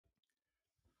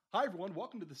Hi, everyone.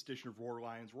 Welcome to this edition of Roar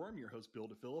Lions Roar. I'm your host, Bill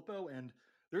DeFilippo, and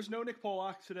there's no Nick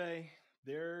Polak today.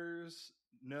 There's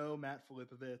no Matt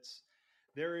Filipovitz.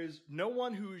 There is no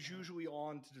one who is usually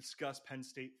on to discuss Penn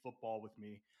State football with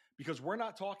me because we're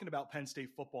not talking about Penn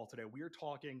State football today. We are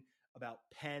talking about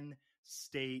Penn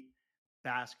State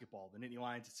basketball. The Nittany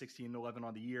Lions at 16-11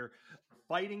 on the year,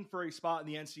 fighting for a spot in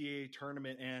the NCAA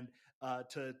tournament. And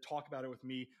to talk about it with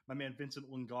me, my man Vincent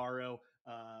Lungaro,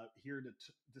 here to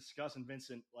discuss. And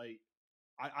Vincent, like,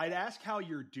 I'd ask how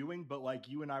you're doing, but like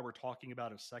you and I were talking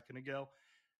about a second ago,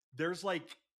 there's like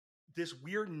this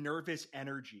weird nervous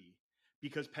energy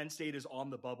because Penn State is on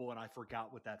the bubble, and I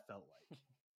forgot what that felt like.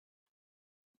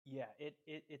 Yeah,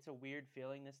 it's a weird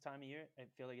feeling this time of year. I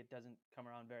feel like it doesn't come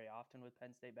around very often with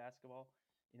Penn State basketball.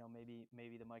 You know,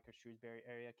 maybe the Micah Shrewsbury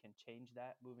area can change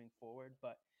that moving forward.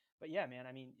 But yeah, man.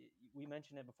 I mean, we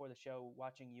mentioned it before the show.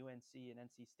 Watching UNC and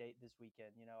NC State this weekend,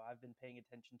 you know, I've been paying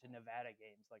attention to Nevada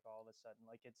games. Like all of a sudden,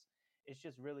 like it's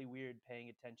just really weird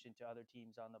paying attention to other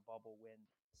teams on the bubble when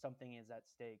something is at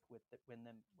stake when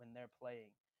they're playing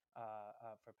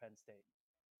for Penn State.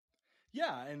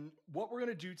 Yeah, and what we're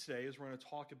going to do today is we're going to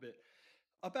talk a bit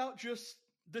about just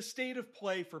the state of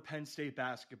play for Penn State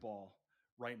basketball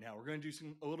right now. We're going to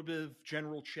do a little bit of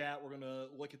general chat. We're going to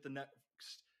look at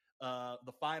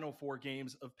the final four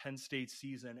games of Penn State's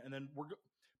season, and then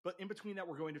but in between that,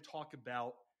 we're going to talk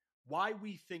about why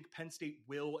we think Penn State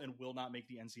will and will not make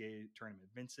the NCAA tournament.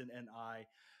 Vincent and I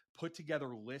put together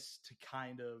lists to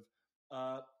kind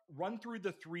of run through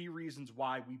the three reasons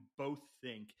why we both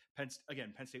think Penn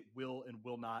State will and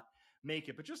will not make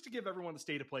it. But just to give everyone the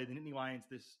state of play, the Nittany Lions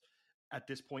at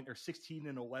this point are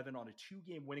 16-11 on a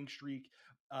 2-game winning streak,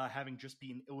 having just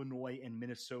beaten Illinois and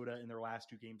Minnesota in their last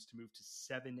 2 games to move to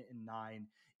 7-9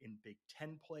 in Big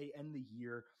Ten play, end the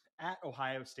year at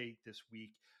Ohio State this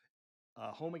week,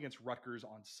 home against Rutgers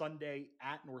on Sunday,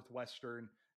 at Northwestern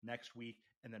next week,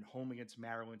 and then home against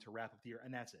Maryland to wrap up the year,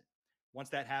 and that's it. Once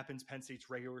that happens, Penn State's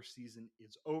regular season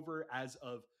is over as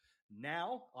of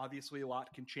now. Obviously, a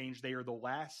lot can change. They are the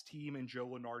last team in Joe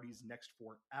Lunardi's next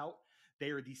 4 out. They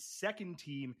are the second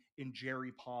team in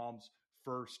Jerry Palm's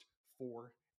first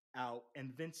 4 out.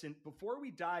 And Vincent, before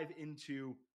we dive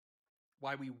into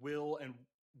why we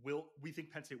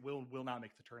think Penn State will and will not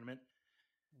make the tournament,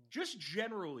 just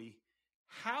generally,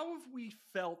 how have we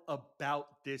felt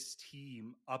about this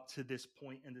team up to this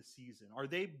point in the season? Are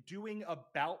they doing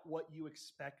about what you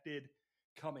expected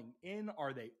coming in?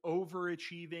 Are they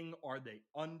overachieving? Are they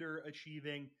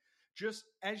underachieving? Just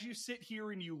as you sit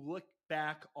here and you look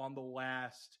back on the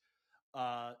last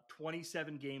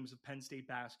 27 games of Penn State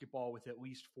basketball with at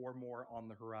least 4 more on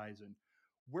the horizon,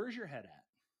 where's your head at?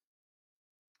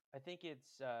 I think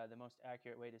it's the most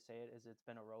accurate way to say it is it's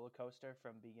been a roller coaster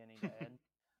from beginning to end.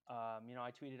 You know,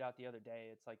 I tweeted out the other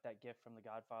day, it's like that gift from The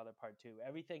Godfather Part 2.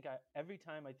 Every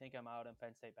time I think I'm out on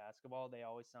Penn State basketball, they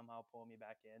always somehow pull me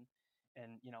back in.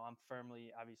 And, you know, I'm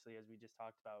firmly, obviously, as we just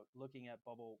talked about, looking at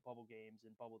bubble games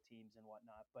and bubble teams and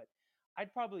whatnot. But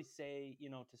I'd probably say,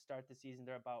 you know, to start the season,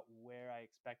 they're about where I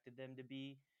expected them to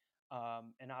be.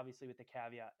 And obviously with the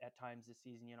caveat at times this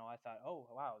season, you know, I thought, oh,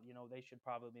 wow, you know, they should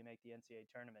probably make the NCAA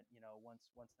tournament, you know, once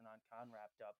the non-con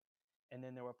wrapped up. And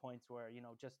then there were points where, you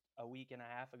know, just a week and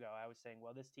a half ago, I was saying,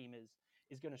 well, this team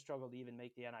is going to struggle to even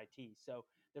make the NIT. So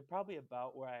they're probably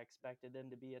about where I expected them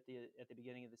to be at the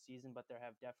beginning of the season, but there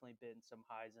have definitely been some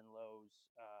highs and lows,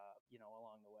 you know,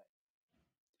 along the way.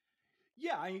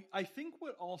 Yeah, I think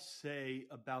what I'll say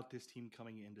about this team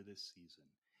coming into this season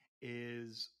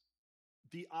is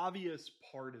the obvious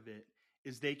part of it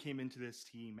is they came into this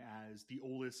team as the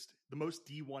most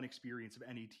D1 experience of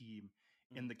any team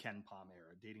in the Ken Pom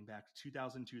era, dating back to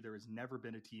 2002. There has never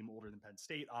been a team older than Penn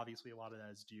State. Obviously, a lot of that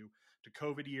is due to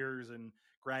COVID years and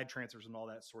grad transfers and all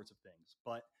that sorts of things.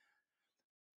 But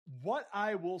what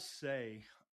I will say,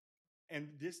 and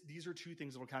these are two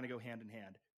things that will kind of go hand in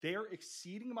hand. They are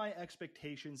exceeding my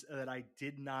expectations that I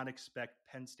did not expect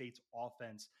Penn State's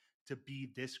offense to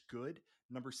be this good.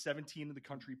 Number 17 in the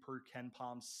country per Ken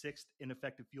Pom, 6th in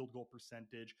effective field goal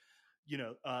percentage. You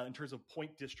know, in terms of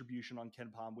point distribution on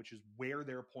Ken Pom, which is where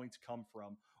their points come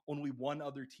from. Only one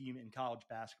other team in college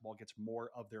basketball gets more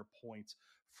of their points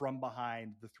from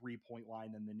behind the 3-point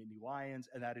line than the Nittany Lions,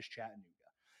 and that is Chattanooga.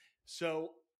 So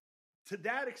to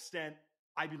that extent,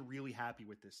 I've been really happy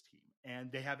with this team,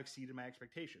 and they have exceeded my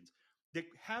expectations. They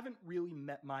haven't really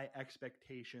met my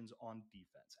expectations on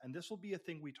defense. And this will be a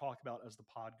thing we talk about as the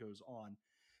pod goes on,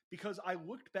 because I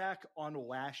looked back on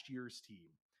last year's team.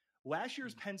 Last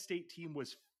year's Penn State team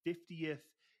was 50th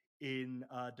in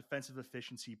defensive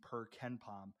efficiency per Ken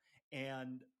Pom.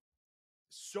 And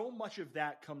so much of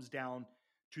that comes down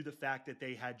to the fact that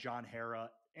they had John Harrah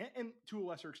and to a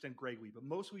lesser extent Greg Lee, but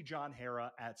mostly John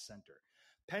Harrah at center.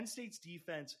 Penn State's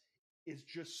defense is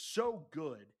just so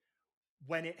good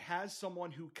when it has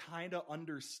someone who kind of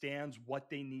understands what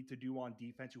they need to do on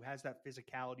defense, who has that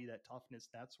physicality, that toughness,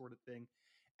 that sort of thing,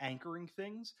 anchoring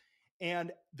things.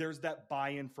 And there's that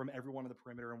buy-in from everyone on the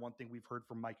perimeter. And one thing we've heard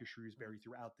from Micah Shrewsbury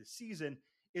throughout this season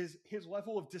is his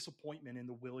level of disappointment in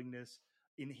the willingness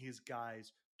in his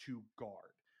guys to guard.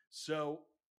 So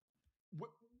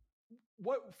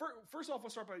first off,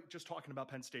 let's start by just talking about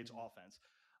Penn State's offense.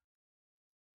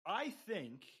 I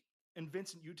think, and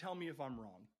Vincent, you tell me if I'm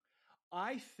wrong,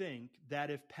 I think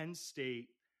that if Penn State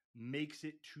makes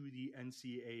it to the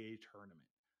NCAA tournament,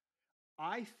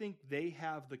 I think they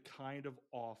have the kind of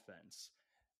offense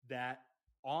that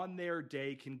on their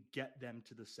day can get them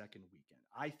to the second weekend.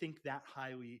 I think that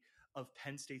highly of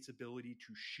Penn State's ability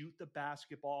to shoot the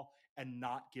basketball and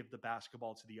not give the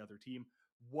basketball to the other team.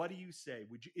 What do you say?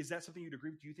 Is that something you'd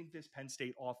agree with? Do you think this Penn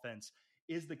State offense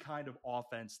is the kind of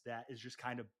offense that is just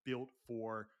kind of built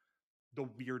for the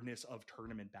weirdness of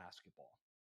tournament basketball?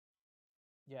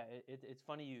 Yeah, it's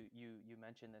funny you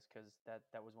mentioned this because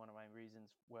that was one of my reasons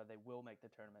where they will make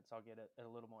the tournament. So I'll get a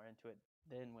little more into it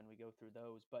then when we go through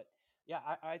those. But yeah,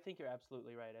 I think you're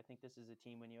absolutely right. I think this is a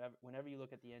team whenever you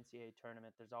look at the NCAA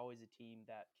tournament, there's always a team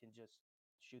that can just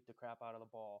shoot the crap out of the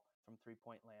ball from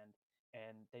 3-point land.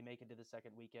 And they make it to the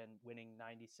second weekend, winning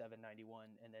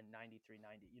 97-91 and then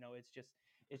 93-90.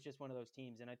 It's just one of those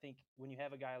teams. And I think when you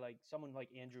have a guy like someone like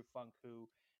Andrew Funk, who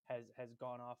has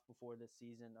gone off before this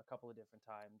season a couple of different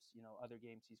times, other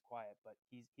games he's quiet, but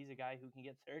he's a guy who can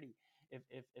get 30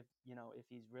 if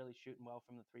he's really shooting well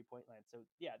from the 3-point land. So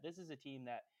yeah, this is a team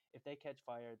that if they catch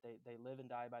fire, they live and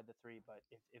die by the three. But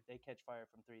if they catch fire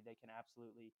from three, they can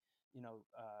absolutely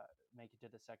make it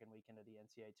to the second weekend of the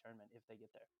NCAA tournament if they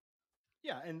get there.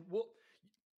 Yeah, and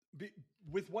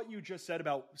with what you just said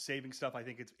about saving stuff, I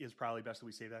think it's probably best that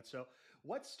we save that. So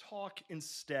let's talk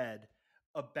instead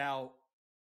about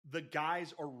the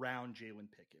guys around Jalen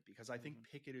Pickett, because I think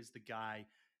Pickett is the guy.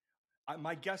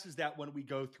 My guess is that when we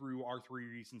go through our three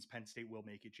reasons Penn State will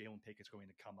make it, Jalen Pickett's going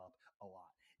to come up a lot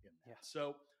in that. Yeah.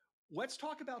 So let's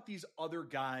talk about these other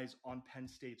guys on Penn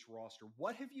State's roster.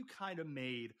 What have you kind of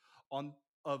made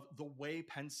of the way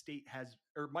Penn State has,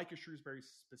 or Micah Shrewsbury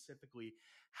specifically,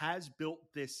 has built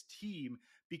this team?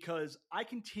 Because I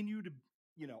continue to,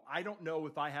 I don't know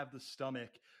if I have the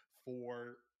stomach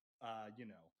for,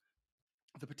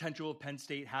 the potential of Penn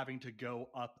State having to go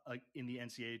up in the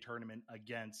NCAA tournament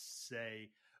against, say,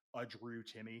 a Drew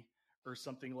Timme or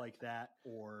something like that,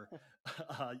 or,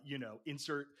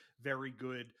 insert very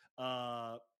good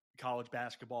college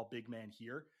basketball big man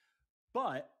here.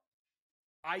 But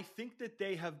I think that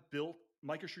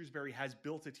Micah Shrewsbury has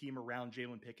built a team around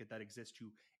Jalen Pickett that exists to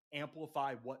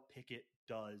amplify what Pickett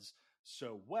does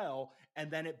so well. And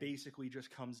then it basically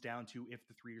just comes down to if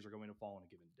the threes are going to fall on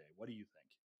a given day. What do you think?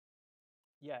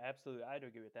 Yeah, absolutely. I'd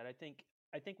agree with that. I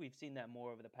think we've seen that more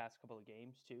over the past couple of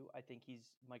games too. I think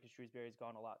Micah Shrewsbury's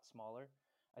gone a lot smaller.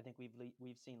 I think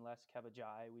we've seen less Keba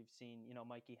Jai. We've seen,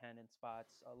 Mikey Henn in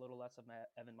spots, a little less of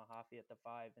Evan Mahaffey at the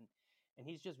 5. And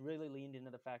he's just really leaned into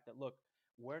the fact that, look,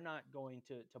 we're not going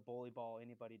to bully ball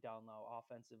anybody down low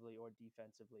offensively or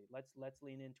defensively. Let's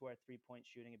lean into our 3-point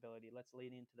shooting ability. Let's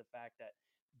lean into the fact that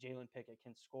Jalen Pickett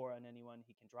can score on anyone.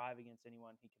 He can drive against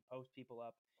anyone. He can post people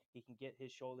up. He can get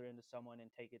his shoulder into someone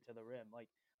and take it to the rim.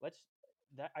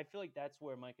 I feel like that's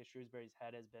where Micah Shrewsbury's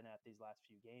head has been at these last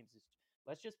few games. Is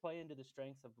let's just play into the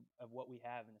strengths of what we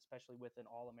have, and especially with an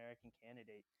All-American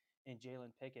candidate in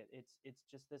Jalen Pickett. It's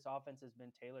just this offense has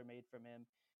been tailor-made from him.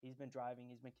 He's been driving.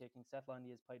 He's been kicking. Seth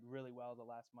Lundy has played really well the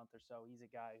last month or so. He's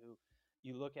a guy who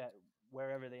you look at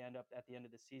wherever they end up at the end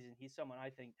of the season. He's someone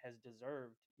I think has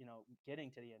deserved,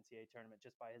 getting to the NCAA tournament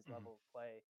just by his level of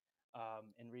play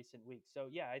in recent weeks. So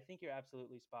yeah, I think you're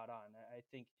absolutely spot on. I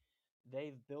think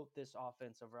they've built this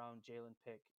offense around Jalen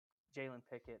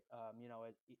Pickett,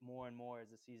 more and more as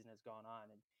the season has gone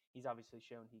on, and he's obviously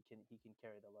shown he can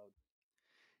carry the load.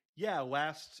 Yeah,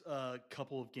 last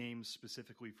couple of games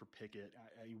specifically for Pickett,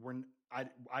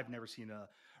 I've never seen a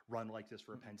run like this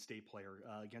for a Penn State player.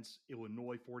 Against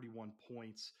Illinois, 41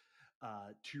 points,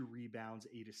 2 rebounds,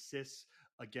 8 assists.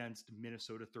 Against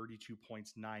Minnesota, 32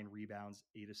 points, 9 rebounds,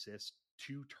 8 assists,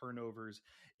 2 turnovers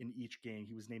in each game.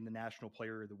 He was named the National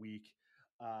Player of the Week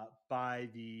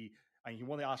he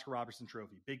won the Oscar Robertson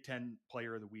Trophy, Big Ten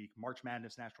Player of the Week, March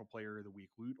Madness National Player of the Week,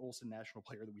 Lute Olson National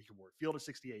Player of the Week award, Field of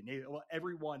 68.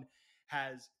 Everyone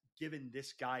has given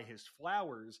this guy his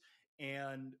flowers.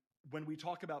 And when we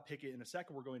talk about Pickett in a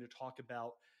second, we're going to talk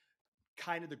about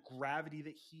kind of the gravity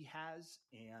that he has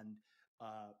and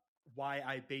why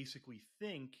I basically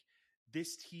think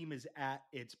this team is at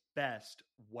its best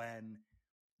when,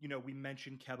 we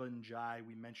mentioned Kevin Jai,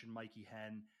 we mentioned Mikey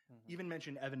Henn, even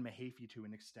mentioned Evan Mahaffey to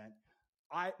an extent.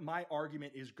 My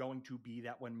argument is going to be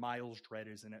that when Miles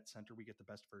Dredd is in at center, we get the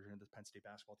best version of the Penn State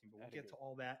basketball team. But we'll get to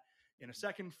all that in a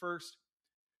second. First,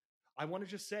 I want to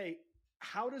just say,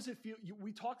 how does it feel?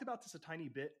 We talked about this a tiny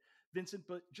bit, Vincent,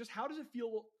 but just how does it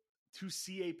feel to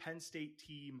see a Penn State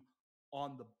team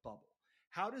on the bubble?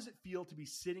 How does it feel to be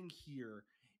sitting here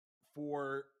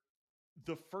for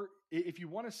the first? If you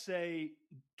want to say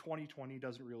 2020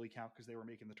 doesn't really count because they were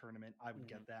making the tournament, I would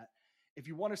get that. If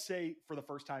you want to say for the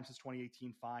first time since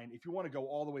 2018, fine. If you want to go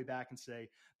all the way back and say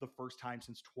the first time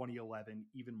since 2011,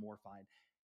 even more fine.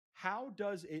 How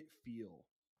does it feel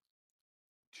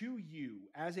to you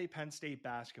as a Penn State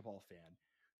basketball fan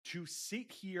to sit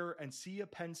here and see a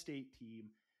Penn State team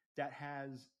that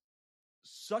has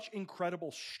such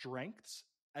incredible strengths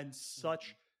and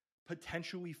such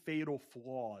potentially fatal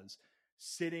flaws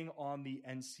sitting on the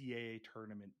NCAA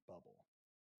tournament bubble?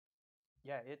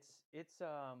 Yeah, it's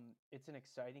an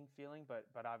exciting feeling, but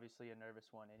obviously a nervous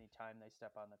one anytime they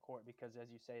step on the court, because as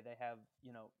you say, they have,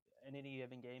 in any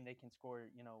given game they can score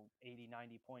 80,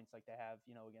 90 points like they have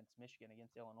against Michigan,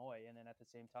 against Illinois, and then at the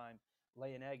same time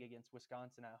lay an egg against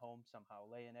Wisconsin at home, somehow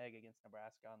lay an egg against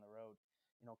Nebraska on the road,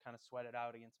 kind of sweat it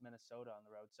out against Minnesota on the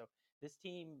road. So this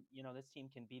team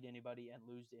can beat anybody and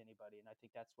lose to anybody, and I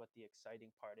think that's what the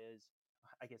exciting part is.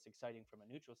 I guess exciting from a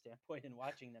neutral standpoint and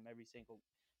watching them every single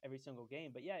game.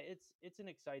 But yeah, it's an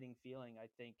exciting feeling. I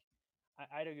think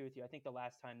I'd agree with you. I think the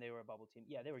last time they were a bubble team,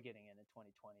 yeah, they were getting in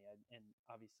 2020, and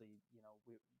obviously,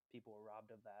 people were robbed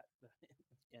of that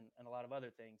and a lot of other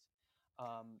things.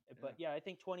 But yeah, I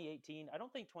think 2018. I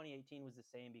don't think 2018 was the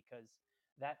same, because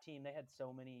that team, they had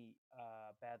so many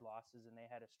bad losses, and they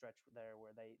had a stretch there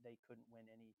where they couldn't win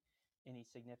any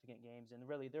significant games, and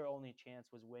really their only chance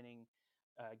was winning.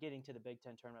 Getting to the Big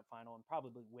Ten tournament final and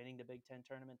probably winning the Big Ten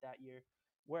tournament that year.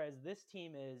 Whereas this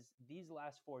team is, these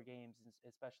last 4 games,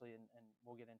 especially, and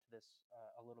we'll get into this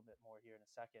a little bit more here in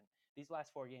a second, these last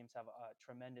 4 games have a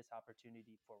tremendous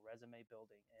opportunity for resume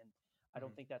building. And I don't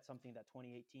think that's something that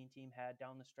 2018 team had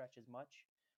down the stretch as much,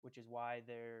 which is why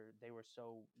they were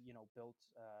so, built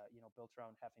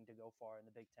around having to go far in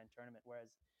the Big Ten tournament.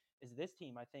 Whereas is this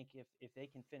team, I think if they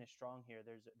can finish strong here,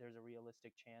 there's a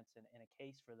realistic chance and a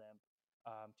case for them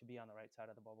to be on the right side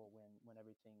of the bubble when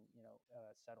everything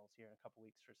settles here in a couple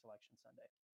weeks for Selection Sunday.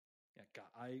 Yeah,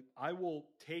 God, I will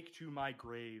take to my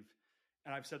grave,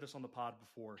 and I've said this on the pod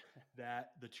before,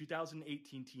 that the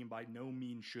 2018 team by no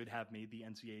means should have made the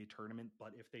NCAA tournament,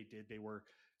 but if they did, they were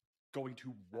going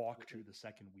to walk to the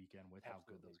second weekend with how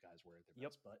good those guys were at their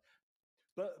best.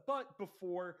 But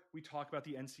before we talk about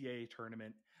the NCAA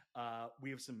tournament,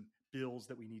 we have some bills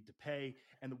that we need to pay.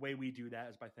 And the way we do that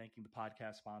is by thanking the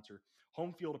podcast sponsor,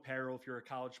 Home Field Apparel. If you're a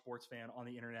college sports fan on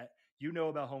the internet, you know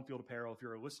about Home Field Apparel. If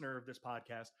you're a listener of this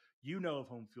podcast, you know of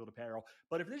Home Field Apparel.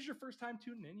 But if this is your first time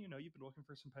tuning in, you've been looking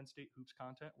for some Penn State hoops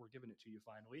content, we're giving it to you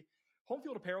finally. Home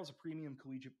Field Apparel is a premium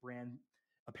collegiate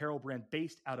apparel brand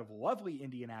based out of lovely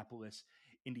Indianapolis,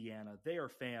 Indiana. They are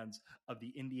fans of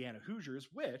the Indiana Hoosiers,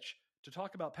 which, to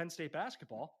talk about Penn State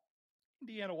basketball,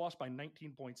 Indiana lost by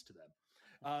 19 points to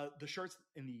them. The shirts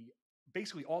and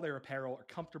basically all their apparel are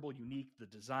comfortable, unique. The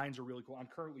designs are really cool. I'm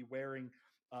currently wearing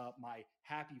my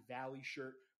Happy Valley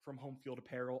shirt from Home Field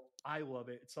Apparel. I love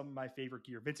it. It's some of my favorite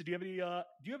gear. Vincent, do you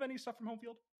have any stuff from Home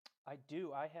Field? I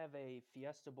do. I have a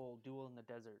Fiesta Bowl Duel in the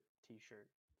Desert t-shirt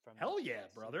from Hell yeah,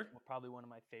 brother. Probably one of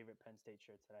my favorite Penn State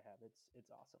shirts that I have.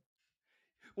 It's awesome.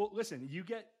 Well, listen, you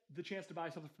get the chance to buy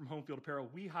something from Home Field Apparel.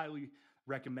 We highly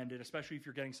recommend it, especially if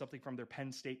you're getting something from their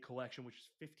Penn State collection, which is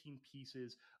 15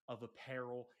 pieces of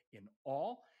apparel in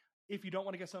all. If you don't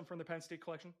want to get something from the Penn State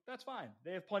collection, that's fine.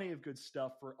 They have plenty of good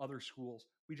stuff for other schools.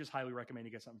 We just highly recommend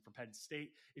you get something from Penn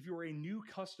State. If you are a new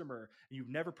customer and you've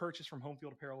never purchased from Home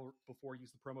Field Apparel before,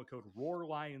 use the promo code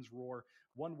ROARLIONSROAR,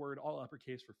 one word, all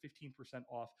uppercase, for 15%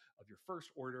 off of your first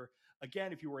order.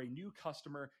 Again, if you are a new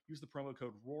customer, use the promo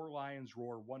code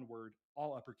ROARLIONSROAR, one word,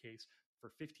 all uppercase,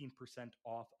 for 15%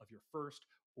 off of your first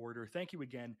order. Thank you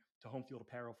again to Home Field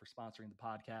Apparel for sponsoring the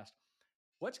podcast.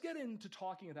 Let's get into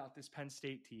talking about this Penn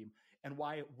State team and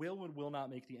why it will and will not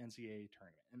make the NCAA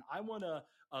tournament. And I want to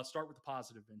start with the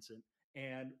positive, Vincent.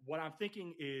 And what I'm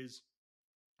thinking is,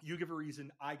 you give a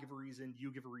reason, I give a reason,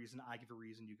 you give a reason, I give a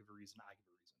reason, you give a reason, I give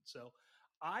a reason. So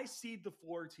I cede the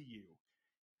floor to you.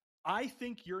 I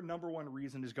think your number one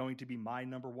reason is going to be my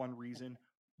number one reason.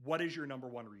 What is your number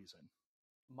one reason?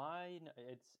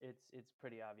 It's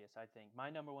pretty obvious. I think my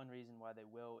number one reason why they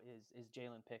will is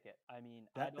Jalen Pickett. I mean,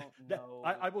 I That don't that know.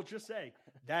 I will just say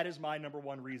that is my number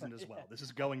one reason as well. This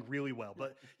is going really well.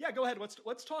 But yeah, go ahead.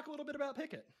 Let's talk a little bit about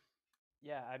Pickett.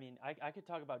 Yeah, I mean, I could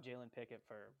talk about Jalen Pickett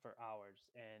for hours,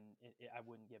 and I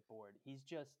wouldn't get bored. He's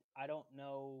just, I don't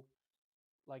know,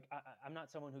 like I'm not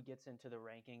someone who gets into the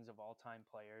rankings of all time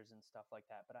players and stuff like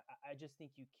that, but I just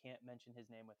think you can't mention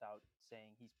his name without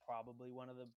saying he's probably one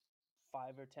of the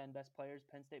 5 or 10 best players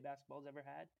Penn State basketball's ever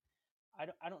had.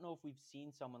 I don't know if we've seen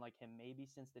someone like him maybe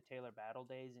since the Taylor Battle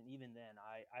days, and even then,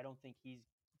 I don't think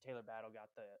Taylor Battle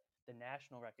got the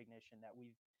national recognition that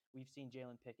we've seen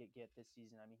Jalen Pickett get this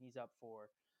season. I mean, he's up for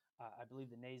I believe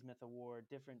the Naismith Award,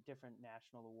 different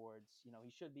national awards. You know,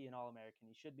 he should be an All American.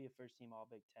 He should be a first team All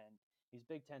Big Ten. He's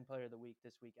Big Ten Player of the Week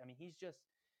this week. I mean, he's just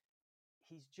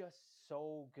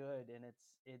so good, and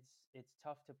it's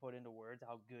tough to put into words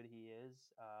how good he is.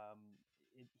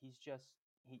 He's just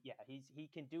he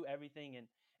can do everything,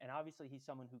 and obviously he's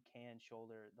someone who can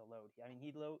shoulder the load. I mean,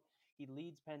 he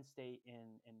leads Penn State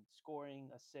in scoring,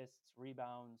 assists,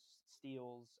 rebounds,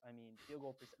 steals. I mean, field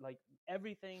goal percent, like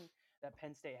everything that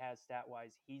Penn State has stat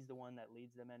wise. He's the one that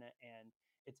leads them in it, and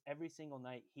it's every single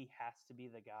night he has to be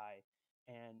the guy.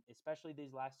 And especially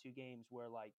these last 2 games where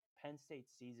like Penn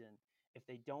State's season, if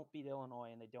they don't beat Illinois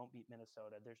and they don't beat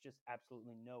Minnesota, there's just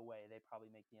absolutely no way they probably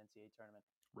make the NCAA tournament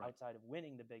outside of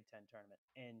winning the Big Ten tournament.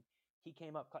 And he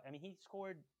came up, I mean, he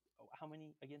scored how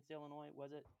many against Illinois?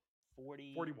 Was it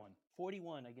 41.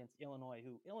 41 against Illinois,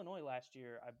 who Illinois last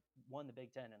year I won the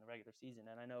Big Ten in the regular season.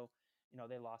 And I know,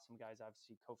 they lost some guys,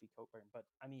 obviously Kofi Cockburn, but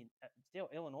I mean,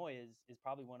 still Illinois is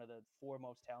probably one of the 4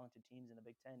 most talented teams in the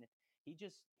Big Ten. He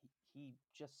just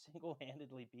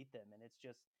single-handedly beat them. And it's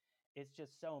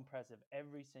just so impressive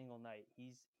every single night.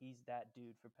 He's that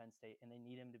dude for Penn State, and they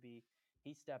need him to be.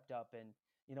 He stepped up, and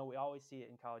we always see it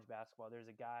in college basketball.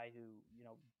 There's a guy who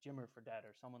Jimmer Fredette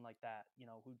or someone like that,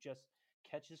 who just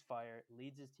catches fire,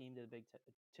 leads his team to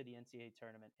to the NCAA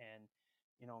tournament, and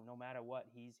no matter what,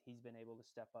 he's been able to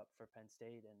step up for Penn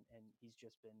State, and he's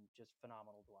just been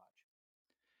phenomenal to watch.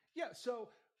 Yeah. So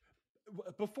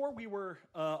before we were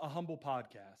a humble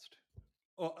podcast.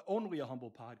 Only a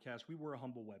humble podcast. We were a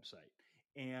humble website.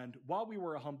 And while we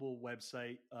were a humble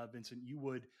website, Vincent, you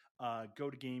would go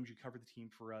to games, you cover the team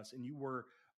for us, and you were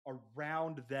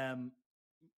around them,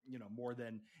 more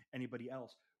than anybody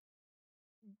else.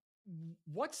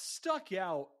 What stuck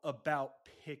out about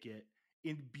Pickett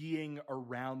in being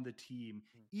around the team,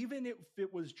 even if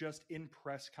it was just in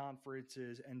press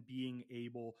conferences and being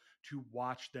able to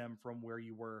watch them from where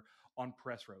you were on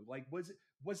press row? Like,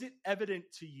 was it evident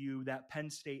to you that Penn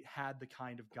State had the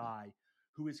kind of guy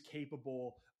who is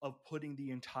capable of putting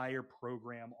the entire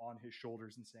program on his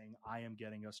shoulders and saying, I am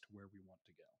getting us to where we want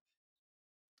to go?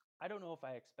 I don't know if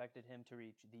I expected him to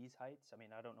reach these heights. I mean,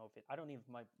 I don't know I don't even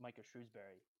Micah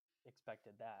Shrewsbury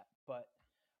expected that. But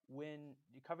when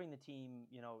you're covering the team,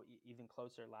 even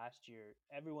closer last year,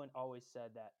 everyone always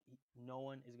said that no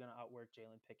one is going to outwork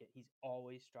Jalen Pickett. He's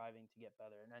always striving to get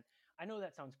better. And I know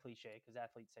that sounds cliche because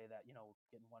athletes say that,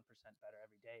 getting 1% better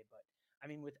every day. But I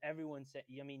mean, with everyone said,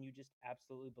 you just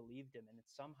absolutely believed him. And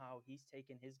it's somehow he's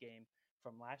taken his game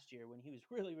from last year when he was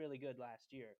really, really good last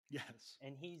year. Yes.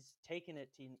 And he's taken it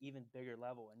to an even bigger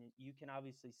level. And you can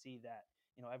obviously see that,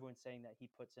 everyone's saying that he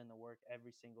puts in the work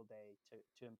every single day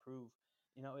to improve.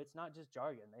 It's not just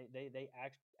jargon. They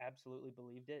absolutely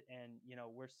believed it, and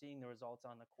we're seeing the results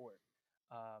on the court.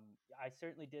 I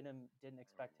certainly didn't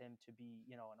expect him to be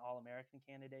an All-American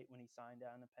candidate when he signed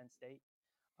down to Penn State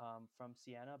from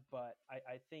Siena, but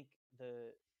I think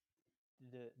the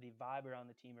vibe around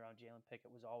the team around Jalen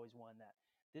Pickett was always one that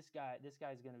this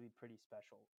guy's going to be pretty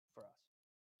special for us.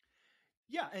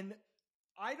 Yeah, and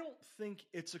I don't think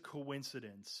it's a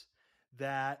coincidence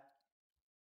that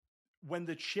when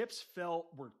the chips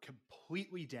were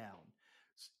completely down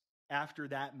after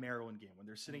that Maryland game, when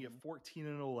they're sitting at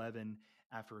 14-11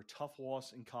 after a tough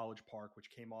loss in College Park, which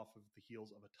came off of the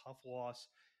heels of a tough loss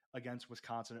against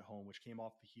Wisconsin at home, which came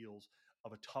off the heels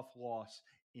of a tough loss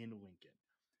in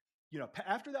Lincoln.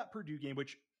 After that Purdue game,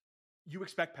 which you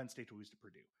expect Penn State to lose to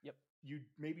Purdue. Yep. You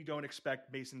maybe don't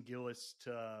expect Mason Gillis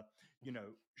to,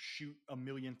 shoot a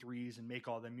million threes and make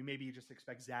all of them. You maybe just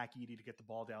expect Zach Edey to get the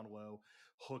ball down low,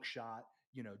 hook shot,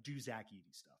 do Zach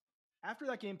Edey stuff. After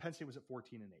that game, Penn State was at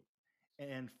 14-8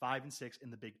 and 5-6 in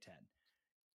the Big Ten.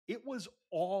 It was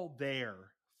all there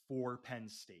for Penn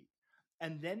State.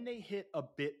 And then they hit a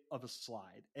bit of a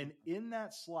slide. And in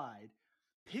that slide,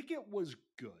 Pickett was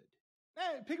good.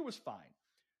 Pickett was fine.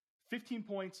 15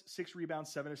 points, 6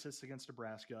 rebounds, 7 assists against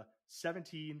Nebraska,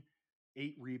 17,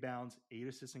 8 rebounds, 8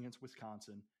 assists against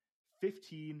Wisconsin,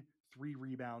 15, 3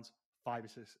 rebounds, 5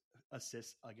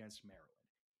 assists against Maryland.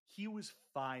 He was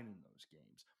fine in those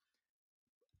games.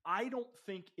 I don't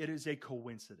think it is a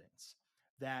coincidence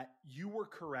that you were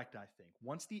correct, I think.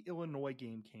 Once the Illinois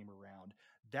game came around,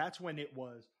 that's when it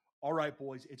was, all right,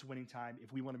 boys, it's winning time.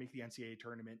 If we want to make the NCAA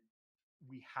tournament,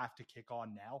 we have to kick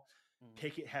on now. Mm-hmm.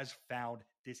 Pickett has found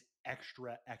this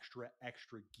extra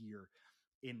gear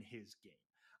in his game.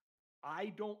 I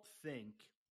don't think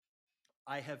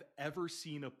I have ever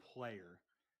seen a player.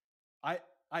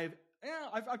 I've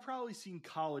probably seen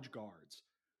college guards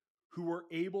who were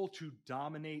able to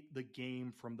dominate the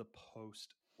game from the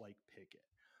post like Pickett.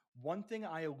 One thing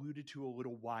I alluded to a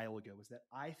little while ago is that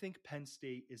I think Penn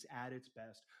State is at its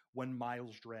best when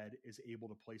Miles Dredd is able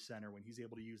to play center, when he's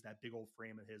able to use that big old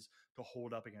frame of his to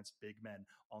hold up against big men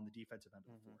on the defensive end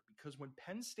of the floor. Because when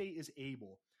Penn State is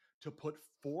able to put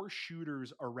 4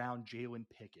 shooters around Jalen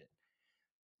Pickett,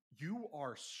 you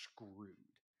are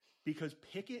screwed. Because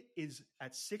Pickett is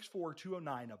at 6'4",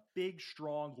 209, a big,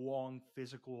 strong, long,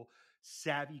 physical,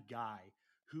 savvy guy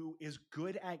who is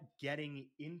good at getting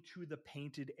into the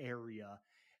painted area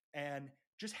and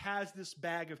just has this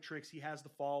bag of tricks. He has the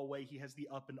fall away. He has the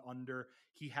up and under.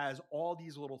 He has all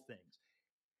these little things.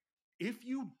 If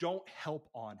you don't help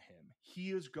on him,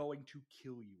 he is going to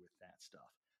kill you with that stuff.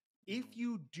 If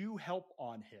you do help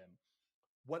on him,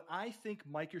 what I think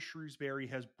Micah Shrewsbury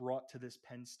has brought to this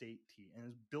Penn State team and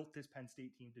has built this Penn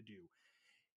State team to do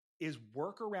is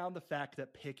work around the fact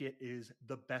that Pickett is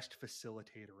the best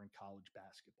facilitator in college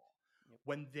basketball. Yep.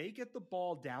 When they get the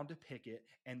ball down to Pickett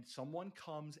and someone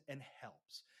comes and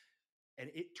helps, and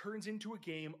it turns into a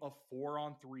game of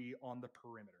 4-on-3 on the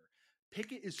perimeter,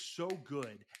 Pickett is so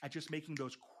good at just making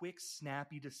those quick,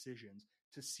 snappy decisions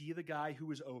to see the guy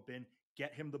who is open,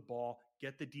 get him the ball,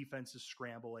 get the defenses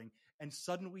scrambling, and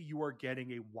suddenly you are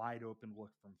getting a wide open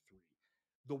look from 3.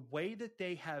 The way that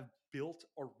they have built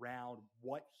around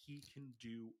what he can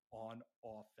do on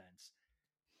offense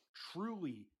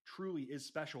truly is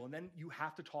special. And then you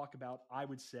have to talk about, I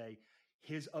would say,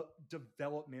 his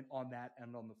development on that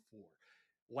end on the floor.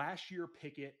 Last year,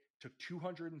 Pickett took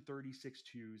 236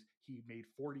 twos. He made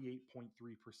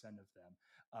 48.3% of them.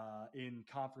 In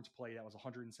conference play, that was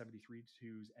 173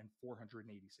 twos and 486%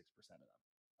 of them.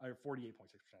 Or 48.6% of them.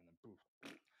 Oof.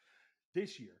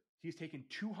 This year, he's taken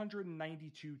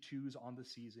 292 twos on the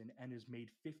season and has made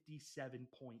 57.2% of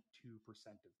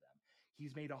them.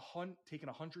 He's made taken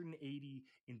 180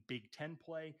 in Big Ten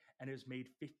play and has made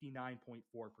 59.4% of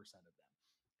them.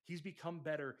 He's become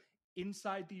better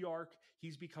inside the arc.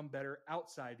 He's become better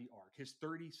outside the arc. His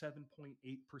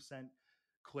 37.8%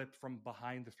 clip from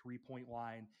behind the 3-point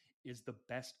line is the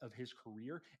best of his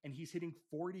career. And he's hitting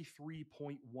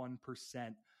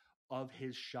 43.1% of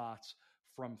his shots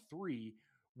from 3,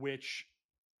 which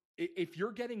if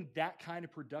you're getting that kind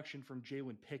of production from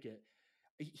Jalen Pickett,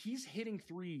 he's hitting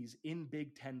threes in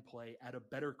Big Ten play at a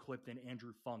better clip than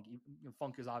Andrew Funk.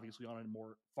 Funk is obviously on a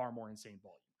far more insane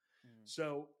volume.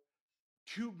 So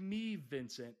to me,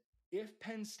 Vincent, if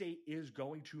Penn State is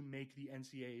going to make the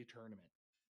NCAA tournament,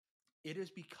 it is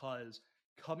because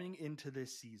coming into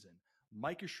this season,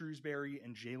 Micah Shrewsbury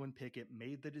and Jalen Pickett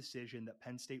made the decision that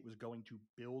Penn State was going to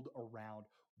build around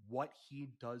what he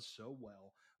does so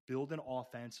well, build an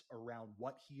offense around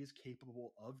what he is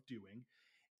capable of doing.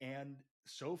 And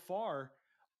so far,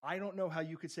 I don't know how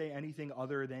you could say anything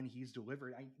other than he's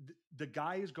delivered. The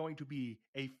guy is going to be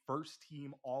a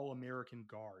first-team All-American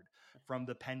guard from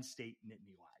the Penn State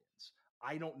Nittany Lions.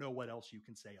 I don't know what else you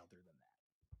can say other than that.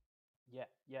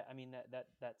 Yeah. I mean,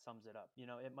 that sums it up.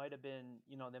 It might have been,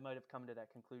 they might have come to that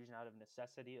conclusion out of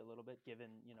necessity a little bit,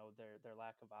 given, their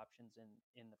lack of options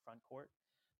in the front court.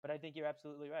 But I think you're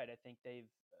absolutely right. I think they've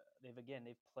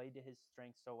played to his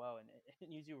strengths so well. And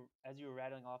as you were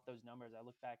rattling off those numbers, I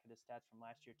look back at his stats from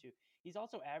last year too. He's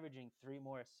also averaging 3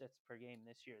 more assists per game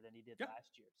this year than he did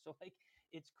last year. So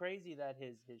it's crazy that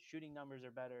his shooting numbers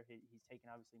are better. He's taken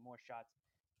obviously more shots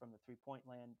from the 3-point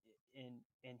land,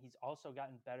 and he's also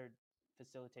gotten better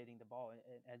facilitating the ball. And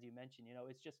as you mentioned,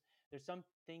 it's just, there's some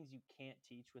things you can't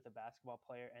teach with a basketball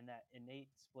player, and that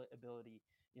innate split ability,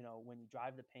 when you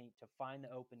drive the paint to find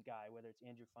the open guy, whether it's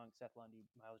Andrew Funk, Seth Lundy,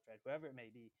 Miles Dredd, whoever it may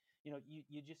be,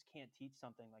 you just can't teach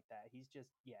something like that. He's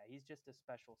just a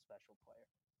special player.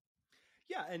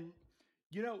 Yeah. And,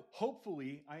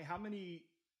 hopefully, how many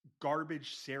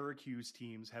garbage Syracuse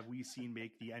teams have we seen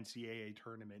make the NCAA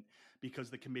tournament because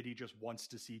the committee just wants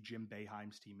to see Jim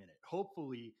Boeheim's team in it?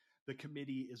 Hopefully the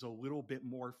committee is a little bit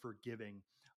more forgiving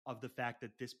of the fact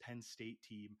that this Penn State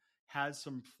team has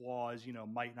some flaws,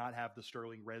 might not have the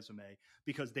sterling resume,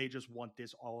 because they just want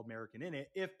this All-American in it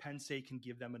if Penn State can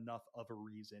give them enough of a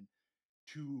reason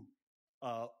to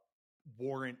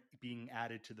warrant being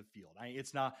added to the field.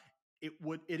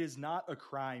 It is not a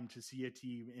crime to see a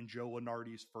team in Joe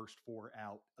Lunardi's first 4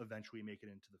 out eventually make it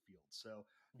into the field. So,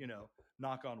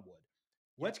 knock on wood.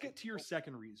 Let's get to your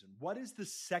second reason. What is the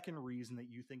second reason that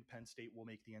you think Penn State will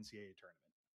make the NCAA tournament?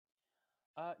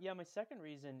 My second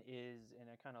reason is, and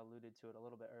I kind of alluded to it a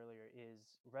little bit earlier,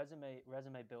 is resume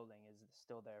building is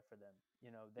still there for them.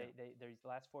 There's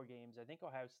the last 4 games. I think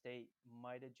Ohio State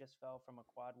might have just fell from a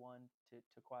quad 1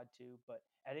 to quad 2, but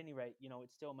at any rate,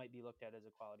 it still might be looked at as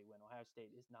a quality win. Ohio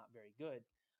State is not very good,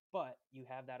 but you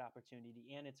have that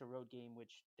opportunity, and it's a road game,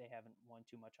 which they haven't won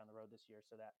too much on the road this year,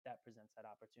 so that presents that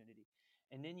opportunity.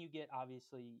 And then you get,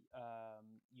 obviously,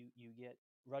 you get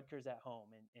Rutgers at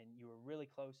home, and you were really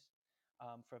close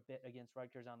for a bit against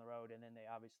Rutgers on the road, and then they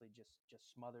obviously just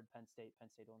smothered Penn State. Penn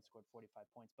State only scored 45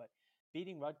 points, but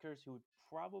beating Rutgers, who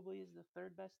probably is the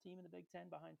 3rd best team in the Big Ten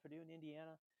behind Purdue and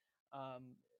Indiana,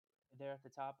 there at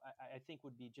the top, I think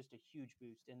would be just a huge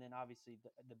boost. And then obviously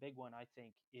the big one, I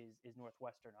think, is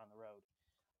Northwestern on the road.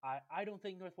 I don't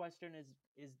think Northwestern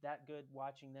is that good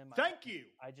watching them. Thank you.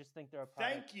 I just think they're a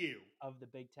product of the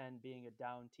Big Ten being a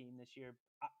down team this year.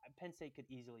 Penn State could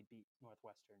easily beat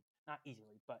Northwestern. Not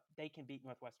easily, but they can beat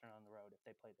Northwestern on the road if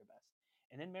they play their best.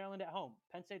 And then Maryland at home.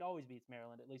 Penn State always beats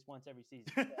Maryland at least once every season.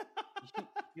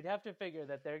 You'd have to figure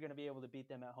that they're going to be able to beat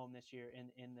them at home this year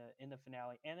in the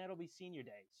finale, and that'll be senior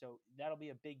day. So that'll be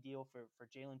a big deal for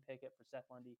Jalen Pickett, for Seth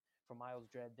Lundy, for Miles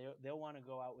Dredd. They'll want to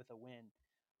go out with a win.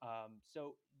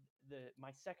 So my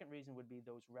second reason would be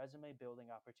those resume building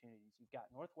opportunities. You've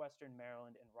got Northwestern,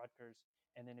 Maryland, and Rutgers,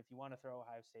 and then if you want to throw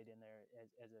Ohio State in there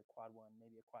as a quad 1,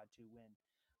 maybe a quad 2 win,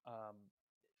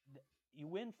 you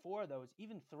win 4 of those,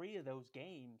 even 3 of those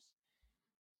games.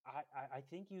 I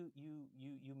think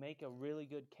you make a really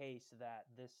good case that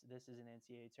this is an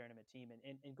NCAA tournament team.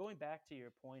 And going back to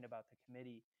your point about the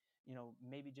committee,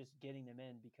 maybe just getting them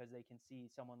in because they can see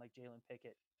someone like Jalen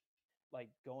Pickett like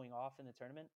going off in the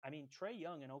tournament. I mean, Trae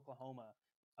Young in Oklahoma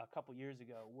a couple years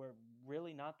ago were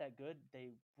really not that good.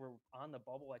 They were on the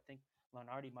bubble. I think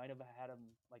Lunardi might have had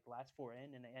them like last 4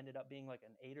 in, and they ended up being like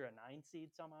an 8 or a 9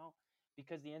 seed somehow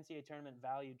because the NCAA tournament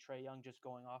valued Trae Young just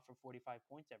going off for 45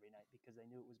 points every night because they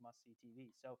knew it was must-see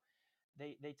TV. So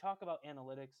they talk about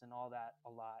analytics and all that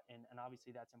a lot, and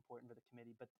obviously that's important for the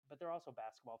committee, but they're also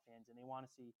basketball fans, and they want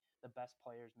to see the best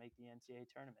players make the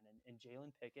NCAA tournament, and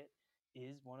Jalen Pickett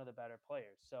is one of the better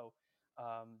players. So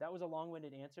that was a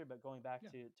long-winded answer, but going back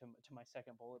to my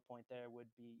second bullet point there would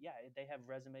be, they have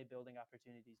resume building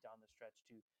opportunities down the stretch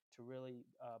to really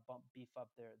beef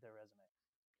up their resume.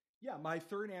 Yeah, my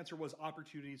third answer was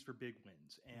opportunities for big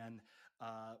wins. And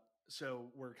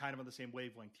so we're kind of on the same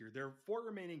wavelength here. There are 4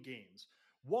 remaining games.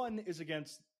 One is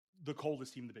against the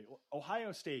coldest team in the Big.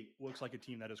 Ohio State looks like a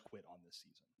team that has quit on this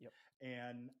season. Yep.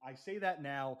 And I say that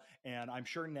now, and I'm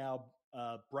sure now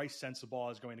Bryce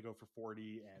Sensabaugh is going to go for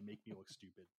 40 and make me look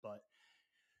stupid. But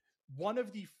one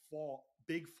of the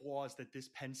big flaws that this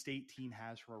Penn State team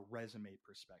has from a resume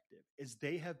perspective is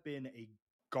they have been a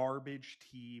garbage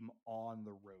team on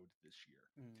the road this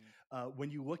year. When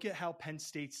you look at how Penn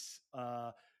State's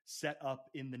set up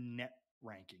in the net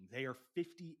ranking, they are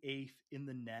 58th in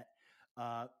the net.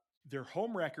 Their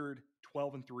home record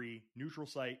 12-3, neutral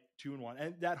site 2-1,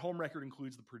 and that home record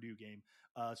includes the Purdue game.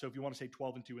 So if you want to say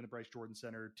 12-2 in the Bryce Jordan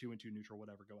Center, 2-2 neutral,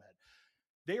 whatever, go ahead.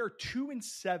 They are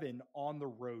 2-7 on the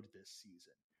road this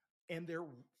season, and their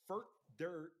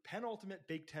penultimate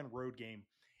Big Ten road game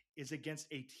is against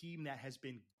a team that has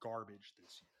been garbage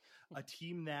this year, a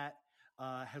team that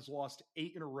has lost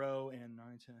 8 in a row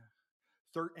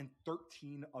and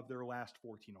 13 of their last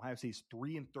 14. Ohio State's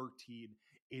 3-13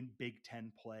 in Big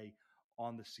Ten play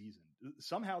on the season.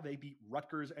 Somehow they beat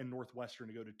Rutgers and Northwestern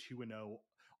to go to 2-0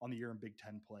 on the year in Big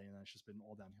Ten play, and that's just been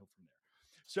all downhill from there.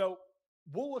 So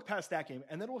we'll look past that game,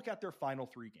 and then look at their final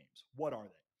 3 games. What are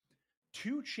they?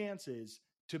 2 chances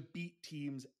to beat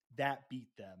teams that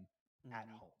beat them at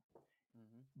home.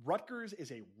 Rutgers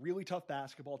is a really tough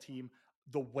basketball team.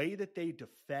 The way that they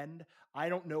defend, I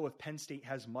don't know if Penn State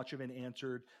has much of an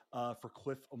answer for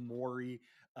Cliff Amori.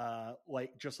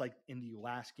 Just like in the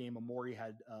last game, Amori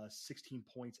had 16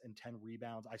 points and 10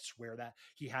 rebounds. I swear that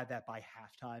he had that by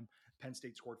halftime. Penn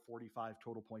State scored 45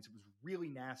 total points. It was a really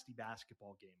nasty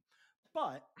basketball game.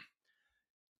 But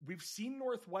we've seen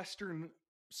Northwestern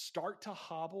start to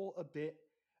hobble a bit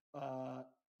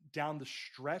down the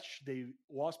stretch. They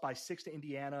lost by 6 to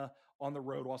Indiana on the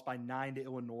road, lost by 9 to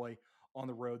Illinois on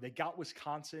the road. They got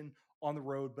Wisconsin on the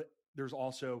road, but there's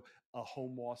also a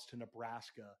home loss to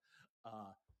Nebraska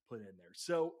put in there.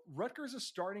 So Rutgers is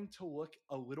starting to look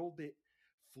a little bit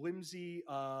flimsy.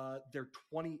 They're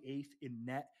 28th in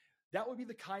net. that would be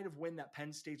the kind of win that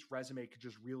Penn State's resume could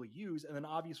just really use. And then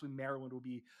obviously Maryland will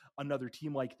be another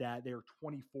team like that. They're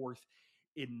 24th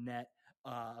in net.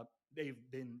 They've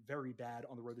been very bad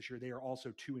on the road this year. They are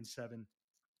also 2-7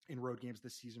 in road games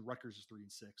this season. Rutgers is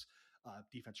 3-6.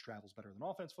 Defense travels better than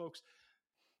offense, folks.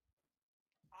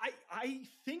 I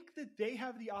think that they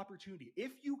have the opportunity.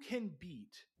 If you can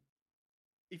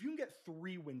get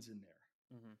 3 wins in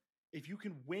there, if you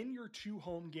can win your 2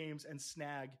 home games and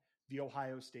snag the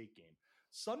Ohio State game,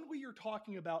 suddenly you're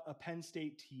talking about a Penn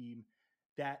State team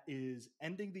that is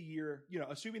ending the year,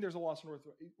 assuming there's a loss in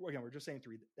again, we're just saying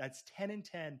 3, that's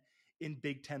 10-10 in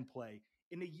Big Ten play.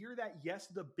 In a year that, yes,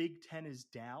 the Big Ten is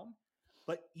down,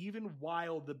 but even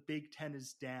while the Big Ten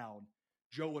is down,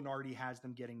 Joe Lunardi has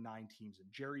them getting 9 teams in.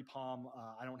 Jerry Palm,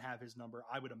 I don't have his number.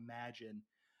 I would imagine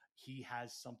he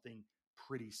has something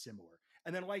pretty similar.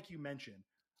 And then, like you mentioned,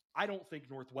 I don't think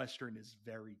Northwestern is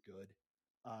very good.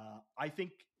 I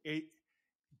think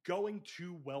going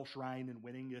to Welsh Ryan and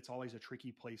winning, it's always a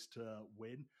tricky place to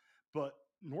win. But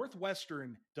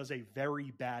Northwestern does a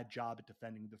very bad job at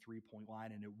defending the 3-point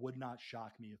line, and it would not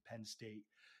shock me if Penn State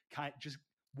just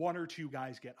 1 or 2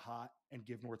 guys get hot and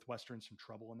give Northwestern some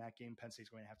trouble in that game. Penn State's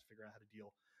going to have to figure out how to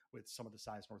deal with some of the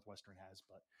size Northwestern has,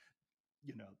 but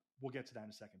we'll get to that in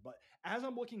a second. But as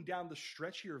I'm looking down the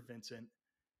stretch here, Vincent,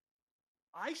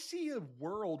 I see a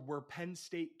world where Penn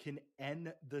State can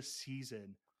end the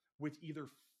season with either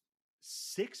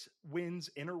 6 wins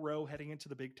in a row heading into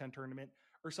the Big Ten tournament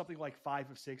or something like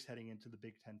 5 of 6 heading into the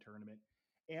Big Ten tournament.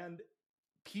 And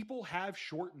people have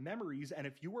short memories. And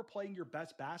if you were playing your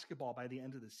best basketball by the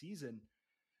end of the season,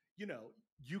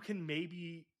 you can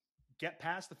maybe get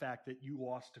past the fact that you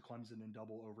lost to Clemson in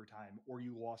double overtime, or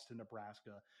you lost to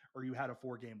Nebraska, or you had a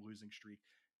 4-game losing streak.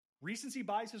 Recency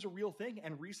bias is a real thing,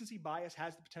 and recency bias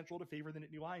has the potential to favor the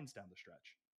Nittany Lions down the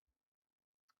stretch.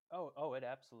 Oh, it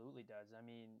absolutely does. I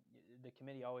mean, the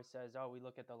committee always says, "Oh, we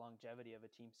look at the longevity of a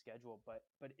team's schedule," but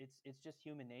it's just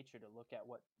human nature to look at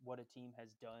what a team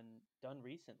has done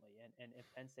recently. And if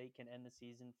Penn State can end the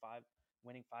season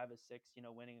winning 5 of 6,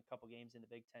 winning a couple games in the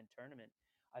Big Ten tournament,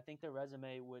 I think their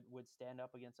resume would stand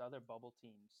up against other bubble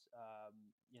teams.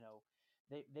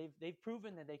 They've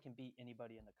proven that they can beat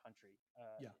anybody in the country.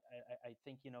 I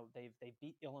think they've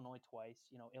beat Illinois twice.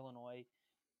 Illinois.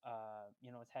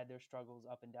 Has had their struggles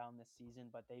up and down this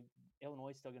season, but Illinois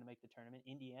is still going to make the tournament.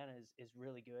 Indiana is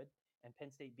really good, and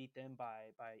Penn State beat them by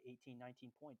 18,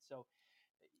 19 points. So,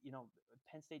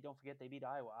 Penn State, don't forget, they beat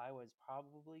Iowa. Iowa is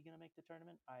probably going to make the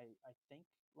tournament. I think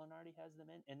Lunardi has them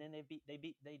in, and then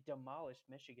they demolished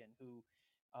Michigan, who,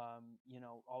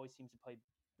 always seems to play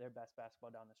their best basketball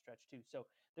down the stretch too. So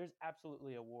there's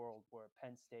absolutely a world where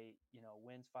Penn State,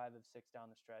 wins 5 of 6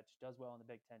 down the stretch, does well in the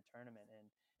Big Ten tournament,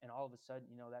 and all of a sudden,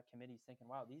 that committee's thinking,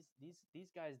 wow,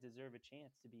 these guys deserve a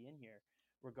chance to be in here,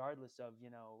 regardless of,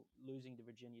 losing to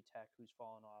Virginia Tech, who's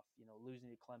fallen off,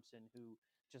 losing to Clemson, who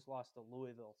just lost to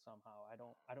Louisville somehow. I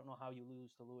don't know how you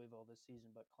lose to Louisville this season,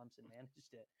 but Clemson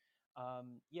managed it.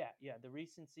 The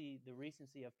recency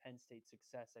of Penn State's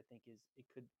success, I think,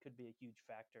 could be a huge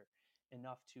factor,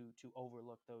 enough to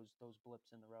overlook those blips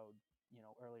in the road,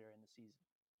 earlier in the season.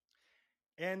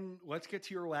 And let's get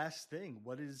to your last thing.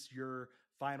 What is your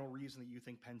final reason that you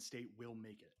think Penn State will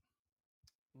make it?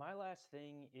 My last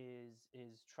thing is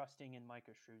trusting in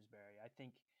Micah Shrewsbury. I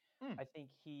think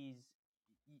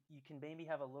you can maybe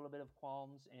have a little bit of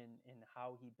qualms in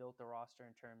how he built the roster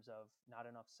in terms of not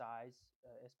enough size,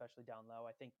 especially down low.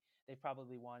 I think they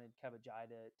probably wanted Kebajai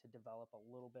to develop a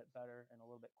little bit better and a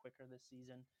little bit quicker this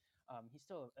season. He's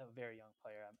still a very young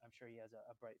player. I'm sure he has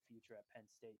a bright future at Penn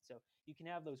State. So you can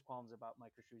have those qualms about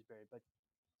Micah Shrewsbury,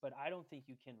 but I don't think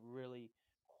you can really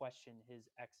question his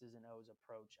X's and O's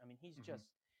approach. I mean, he's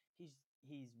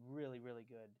really, really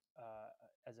good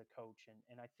as a coach.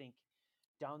 And I think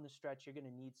down the stretch, you're going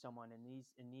to need someone in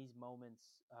these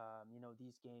moments,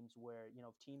 these games where,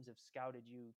 if teams have scouted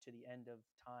you to the end of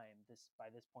time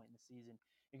by this point in the season,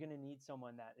 you're going to need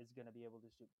someone that is going to be able to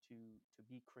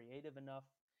be creative enough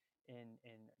in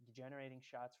generating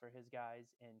shots for his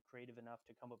guys, and creative enough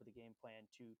to come up with a game plan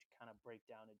to kind of break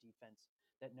down a defense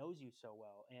that knows you so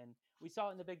well. And we saw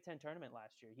it in the Big Ten tournament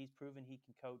last year. He's proven he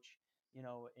can coach, in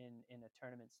a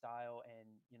tournament style,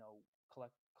 and,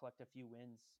 collect a few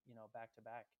wins, back to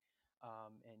back,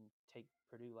 and take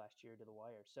Purdue last year to the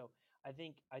wire. So I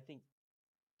think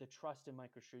the trust in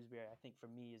Micah Shrewsbury, I think, for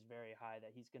me, is very high,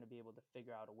 that he's going to be able to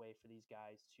figure out a way for these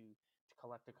guys to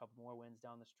collect a couple more wins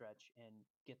down the stretch and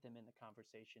get them in the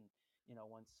conversation,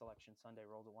 once Selection Sunday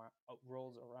rolls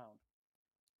around.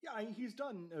 Yeah, he's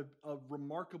done a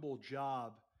remarkable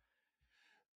job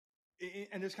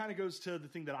and this kind of goes to the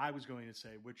thing that I was going to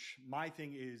say, which my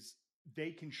thing is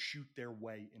they can shoot their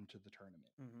way into the tournament.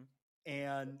 Mm-hmm.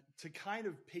 And to kind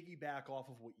of piggyback off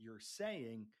of what you're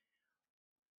saying,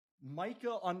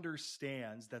 Micah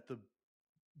understands that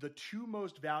the two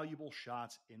most valuable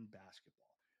shots in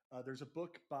basketball. There's a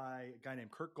book by a guy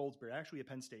named Kirk Goldsberry, actually a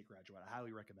Penn State graduate. I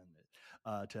highly recommend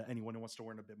it to anyone who wants to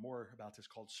learn a bit more about this,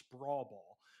 called Sprawl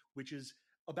Ball, which is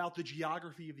about the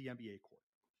geography of the NBA court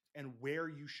and where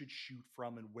you should shoot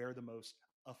from and where the most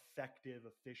effective,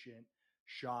 efficient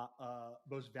shot,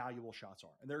 most valuable shots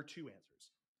are. And there are two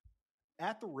answers: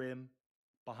 at the rim,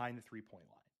 behind the 3-point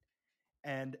line.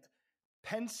 And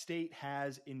Penn State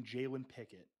has in Jalen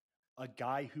Pickett a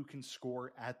guy who can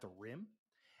score at the rim.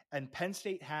 And Penn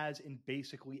State has in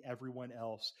basically everyone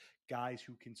else guys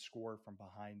who can score from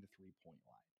behind the 3-point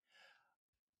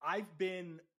line.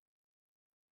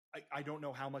 I don't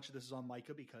know how much of this is on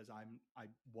Micah because I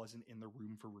wasn't in the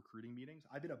room for recruiting meetings.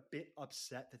 I've been a bit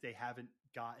upset that they haven't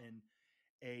gotten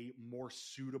a more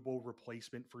suitable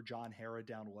replacement for John Harrah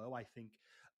down low. I think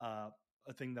a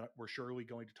thing that we're surely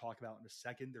going to talk about in a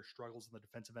second, their struggles on the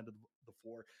defensive end of the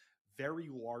floor very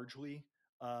largely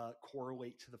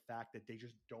correlate to the fact that they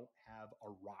just don't have a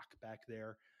rock back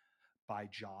there by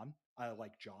John,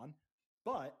 like John.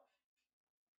 But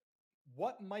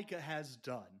what Micah has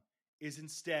done is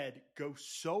instead go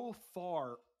so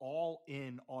far all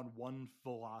in on one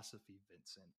philosophy,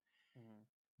 Vincent,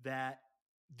 that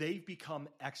they've become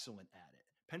excellent at it.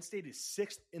 Penn State is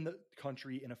 6th in the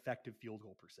country in effective field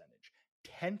goal percentage,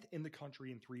 10th in the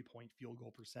country in 3-point field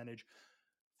goal percentage,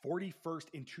 41st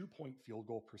in 2-point field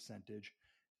goal percentage.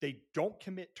 They don't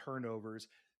commit turnovers.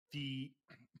 The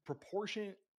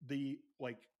proportion,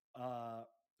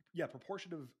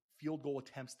 proportion of field goal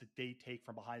attempts that they take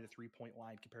from behind the 3-point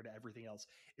line compared to everything else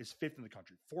is 5th in the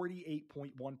country.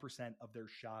 48.1% of their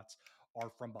shots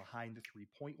are from behind the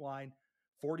 3-point line.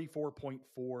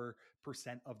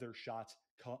 44.4% of their shots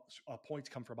points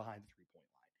come from behind the 3-point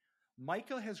line.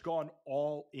 Micah has gone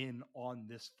all in on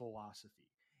this philosophy.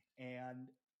 And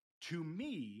to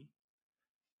me,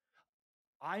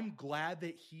 I'm glad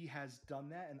that he has done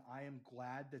that, and I am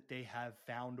glad that they have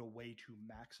found a way to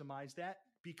maximize that,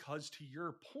 because to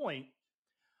your point,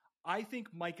 I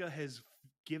think Micah has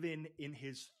given in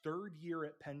his 3rd year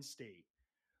at Penn State,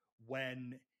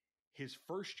 when his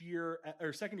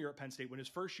second year at Penn State, when his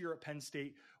first year at Penn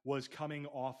State was coming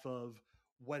off of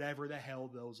whatever the hell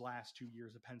those last 2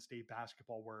 years of Penn State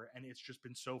basketball were, and it's just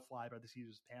been so fly by the seat of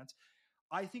his pants.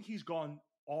 I think he's gone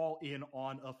all in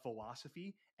on a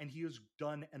philosophy, and he has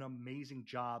done an amazing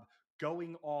job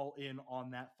going all in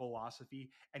on that philosophy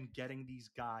and getting these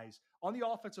guys on the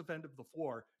offensive end of the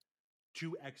floor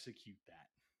to execute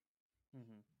that.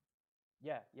 Mm-hmm.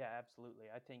 Yeah, absolutely.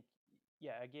 I think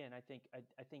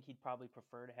he'd probably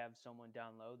prefer to have someone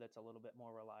down low that's a little bit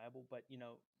more reliable, but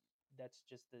that's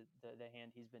just the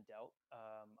hand he's been dealt.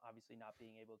 Obviously not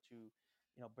being able to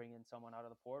bring in someone out of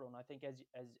the portal. And I think as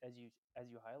you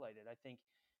highlighted, I think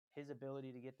his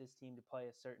ability to get this team to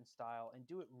play a certain style and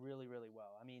do it really, really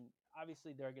well. I mean,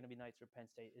 obviously there are going to be nights where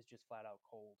Penn State is just flat out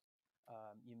cold.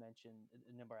 You mentioned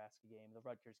the Nebraska game, the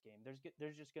Rutgers game.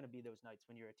 There's just going to be those nights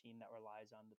when you're a team that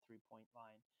relies on the 3-point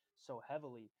line so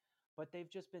heavily. But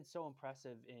they've just been so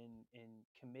impressive in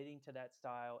committing to that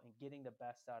style and getting the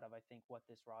best out of, I think, what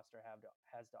this roster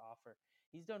has to offer.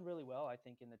 He's done really well, I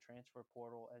think, in the transfer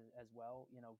portal as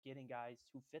well, getting guys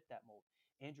who fit that mold.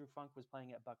 Andrew Funk was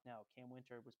playing at Bucknell. Cam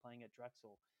Winter was playing at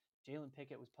Drexel. Jalen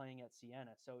Pickett was playing at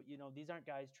Siena. So, these aren't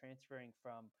guys transferring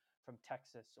from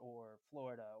Texas or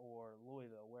Florida or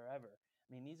Louisville, wherever. I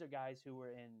mean, these are guys who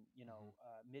were in,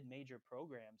 mid-major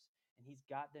programs, and he's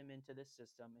got them into this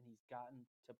system, and he's gotten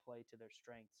to play to their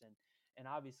strengths. And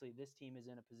obviously this team is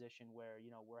in a position where,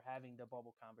 we're having the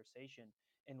bubble conversation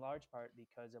in large part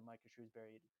because of Micah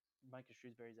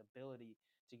Shrewsbury's ability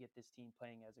to get this team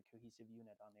playing as a cohesive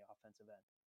unit on the offensive end.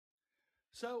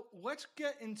 So let's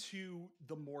get into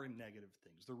the more negative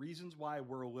things, the reasons why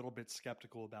we're a little bit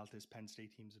skeptical about this Penn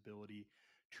State team's ability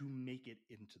to make it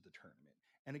into the tournament.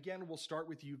 And again, we'll start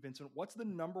with you, Vincent. What's the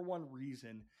number one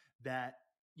reason that,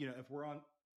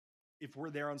 if we're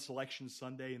there on Selection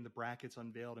Sunday and the brackets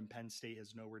unveiled and Penn State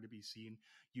has nowhere to be seen,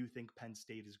 you think Penn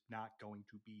State is not going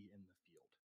to be in the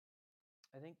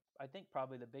field? I think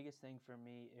probably the biggest thing for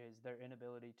me is their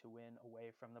inability to win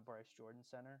away from the Bryce Jordan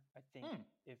Center. I think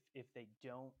if they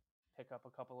don't pick up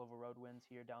a couple of road wins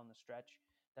here down the stretch,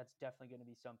 that's definitely going to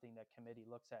be something that committee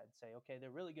looks at and say, okay,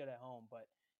 they're really good at home, but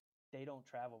they don't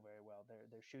travel very well.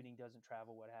 Their shooting doesn't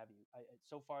travel, what have you.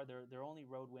 So far, their only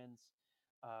road wins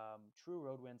True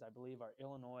road wins, I believe, are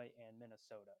Illinois and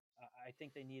Minnesota. I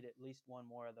think they need at least one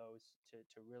more of those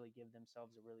to really give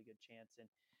themselves a really good chance. And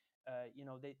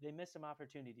they missed some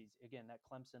opportunities. Again, that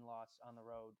Clemson loss on the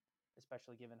road,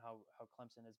 especially given how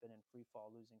Clemson has been in free fall,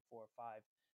 losing 4 or 5,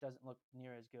 doesn't look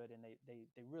near as good. And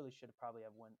they really should have probably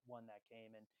have won that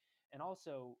game. And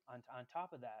also on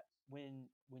top of that, when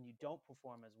you don't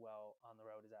perform as well on the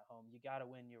road as at home, you got to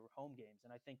win your home games. And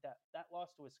I think that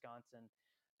loss to Wisconsin.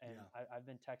 And Yeah. I've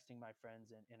been texting my friends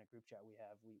in a group chat we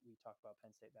have. We talk about Penn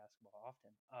State basketball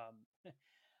often.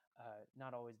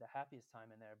 Not always the happiest time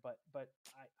in there, but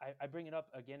I bring it up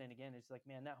again and again. It's like,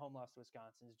 man, that home loss to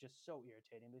Wisconsin is just so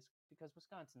irritating because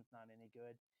Wisconsin's not any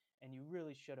good, and you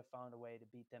really should have found a way to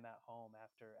beat them at home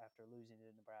after losing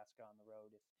to Nebraska on the road.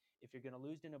 If you're going to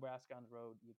lose to Nebraska on the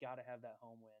road, you got to have that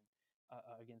home win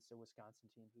against a Wisconsin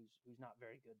team who's not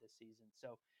very good this season.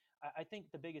 So I think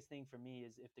the biggest thing for me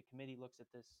is if the committee looks at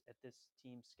this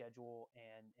team's schedule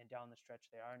and down the stretch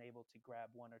they aren't able to grab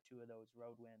one or two of those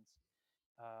road wins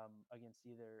against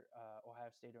either Ohio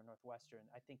State or Northwestern,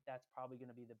 I think that's probably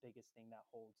going to be the biggest thing that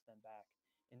holds them back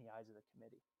in the eyes of the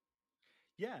committee.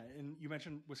 Yeah, and you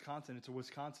mentioned Wisconsin. It's a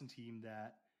Wisconsin team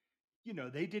that,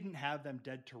 they didn't have them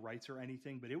dead to rights or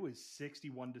anything, but it was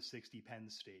 61-60 Penn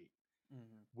State.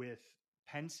 Mm-hmm. With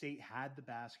Penn State had the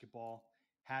basketball,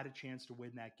 had a chance to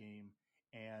win that game,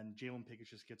 and Jalen Pickett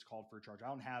just gets called for a charge. I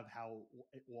don't have how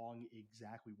long it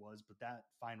exactly was, but that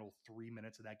final 3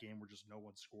 minutes of that game where just no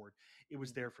one scored, it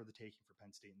was there for the taking for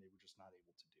Penn State, and they were just not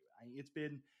able to do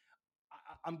it.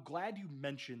 I'm glad you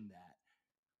mentioned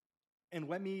that. And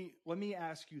let me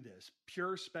ask you this,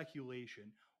 pure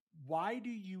speculation. Why do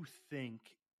you think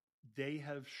they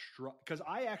have struck? Because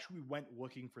I actually went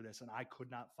looking for this and I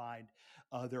could not find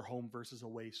their home versus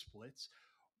away splits.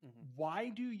 Mm-hmm. Why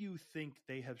do you think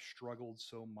they have struggled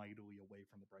so mightily away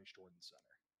from the Bryce Jordan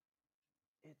Center?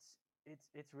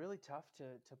 It's really tough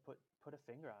to put a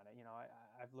finger on it.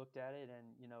 I've looked at it,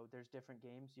 and there's different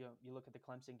games. You look at the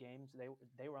Clemson games;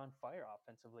 they were on fire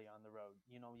offensively on the road.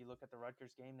 You look at the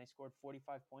Rutgers game; they scored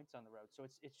 45 points on the road. So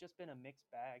it's just been a mixed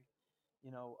bag,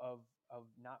 of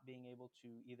not being able to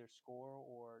either score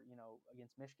or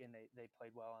against Michigan they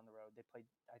played well on the road.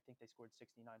 I think they scored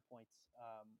 69 points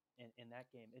in that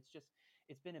game.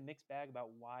 It's been a mixed bag about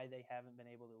why they haven't been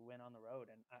able to win on the road,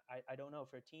 and I don't know,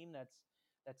 for a team that's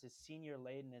as senior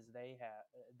laden as they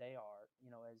are,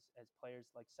 as players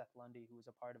like Seth Lundy, who was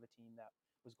a part of a team that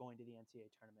was going to the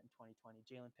NCAA tournament in 2020.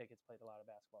 Jalen Pickett's played a lot of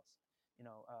basketball.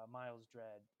 Miles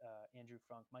Dredd, Andrew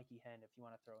Funk, Mikey Henn, if you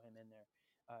want to throw him in there,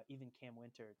 even Cam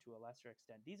Winter to a lesser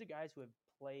extent. These are guys who have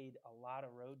played a lot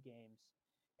of road games,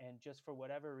 and just for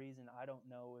whatever reason, I don't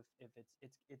know if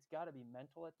it's got to be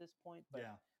mental at this point, but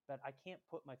Yeah. but I can't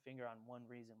put my finger on one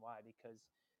reason why, because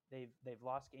they've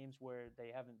lost games where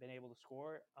they haven't been able to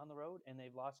score on the road, and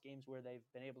they've lost games where they've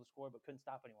been able to score but couldn't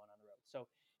stop anyone on the road. So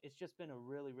it's just been a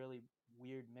really, really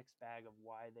weird mixed bag of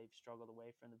why they've struggled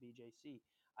away from the BJC.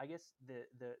 I guess the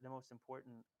most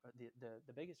important,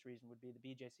 the biggest reason would be the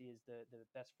BJC is the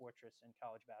best fortress in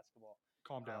college basketball.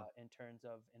 Calm down. In terms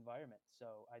of environment.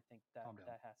 So I think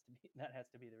that has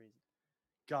to be the reason.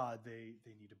 God, they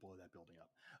need to blow that building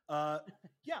up.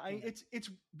 Yeah, it's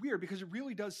weird because it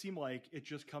really does seem like it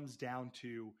just comes down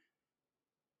to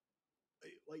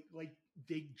like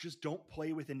they just don't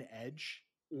play with an edge,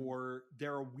 or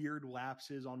there are weird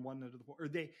lapses on one end of the floor, or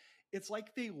it's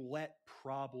like they let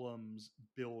problems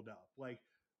build up. Like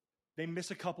they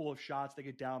miss a couple of shots, they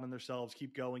get down on themselves,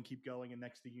 keep going, and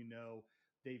next thing you know,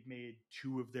 they've made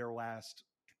 2 of their last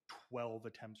 12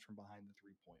 attempts from behind the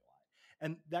 3-point line.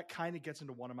 And that kind of gets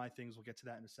into one of my things. We'll get to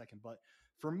that in a second. But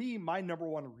for me, my number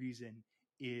one reason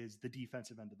is the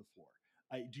defensive end of the floor.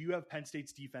 Do you have Penn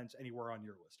State's defense anywhere on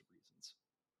your list of reasons?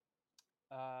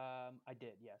 I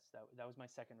did, yes. That was my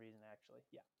second reason, actually.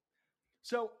 Yeah.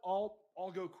 So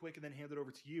I'll go quick and then hand it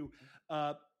over to you.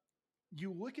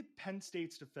 You look at Penn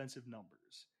State's defensive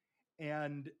numbers,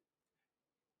 and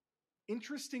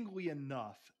interestingly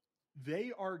enough,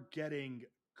 they are getting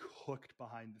cooked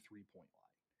behind the 3-point line.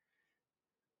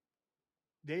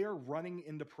 They are running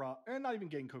into and not even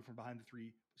getting cooked from behind the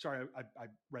 3. Sorry, I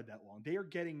read that wrong. They are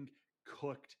getting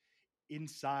cooked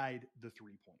inside the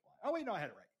 3-point line. Oh, wait, no, I had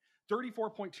it right.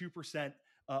 34.2%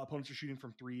 opponents are shooting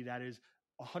from 3. That is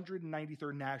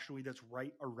 193rd nationally. That's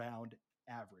right around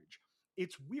average.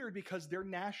 It's weird because their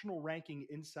national ranking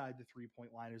inside the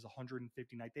 3-point line is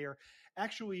 159th. They are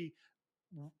actually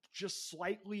just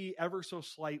slightly, ever so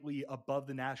slightly above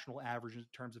the national average in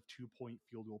terms of 2-point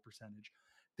field goal percentage.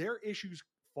 Their issues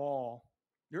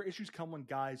come when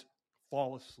guys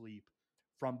fall asleep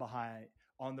from behind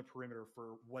on the perimeter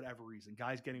for whatever reason.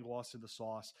 Guys getting lost in the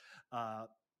sauce,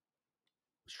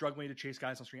 struggling to chase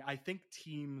guys on screen. I think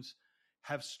teams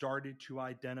have started to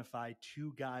identify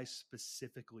two guys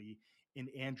specifically in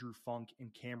Andrew Funk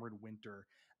and Cameron Winter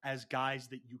as guys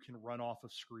that you can run off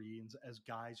of screens, as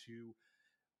guys who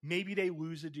maybe they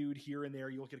lose a dude here and there.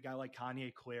 You look at a guy like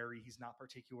Kanye Clary. He's not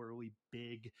particularly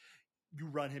big. You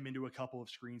run him into a couple of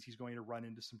screens, he's going to run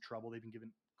into some trouble. They've been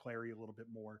giving Clary a little bit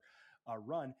more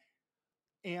run.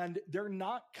 And they're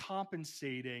not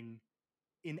compensating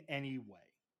in any way.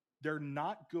 They're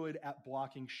not good at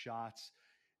blocking shots.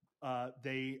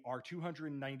 They are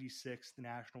 296th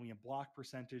nationally in block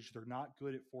percentage. They're not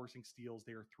good at forcing steals.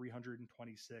 They are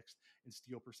 326th in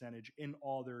steal percentage. In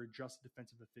all, their adjusted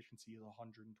defensive efficiency is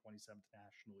 127th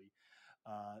nationally.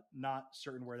 Not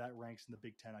certain where that ranks in the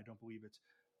Big Ten. I don't believe it's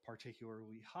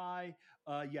particularly high.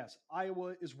 Yes,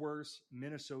 Iowa is worse.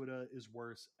 Minnesota is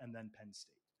worse. And then Penn State.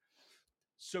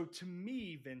 So to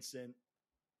me, Vincent,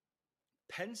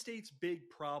 Penn State's big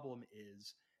problem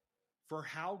is, for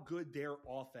how good their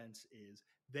offense is,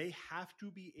 they have to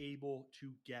be able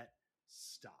to get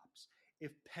stops.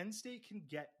 If Penn State can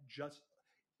get just,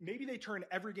 maybe they turn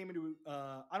every game into,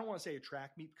 I don't want to say a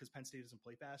track meet because Penn State doesn't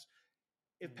play fast.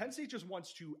 If Penn State just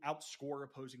wants to outscore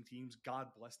opposing teams, God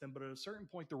bless them. But at a certain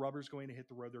point, the rubber's going to hit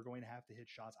the road. They're going to have to hit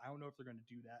shots. I don't know if they're going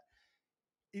to do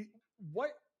that.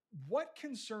 What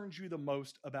concerns you the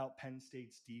most about Penn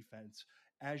State's defense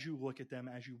as you look at them,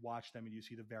 as you watch them, and you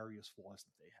see the various flaws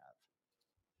that they have?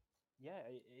 Yeah,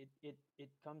 it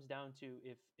comes down to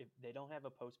if they don't have a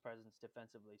post presence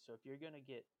defensively. So if you're going to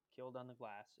get killed on the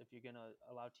glass, if you're going to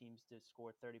allow teams to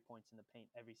score 30 points in the paint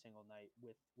every single night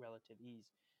with relative ease,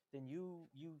 then you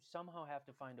somehow have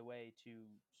to find a way to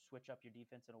switch up your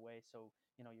defense in a way so,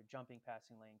 you know, you're jumping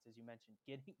passing lanes, as you mentioned,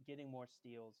 getting more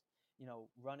steals, you know,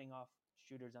 running off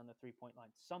shooters on the 3-point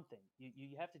line, something.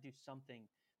 You have to do something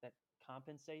that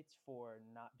compensates for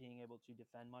not being able to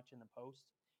defend much in the post.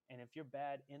 And if you're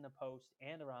bad in the post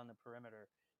and around the perimeter,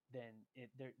 then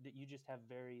you just have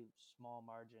very small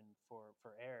margin for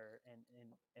error.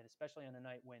 And especially on a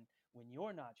night when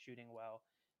you're not shooting well,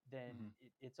 then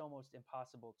it's almost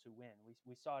impossible to win.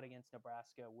 We saw it against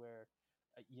Nebraska where,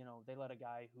 you know, they let a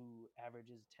guy who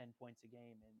averages 10 points a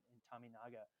game in Tommy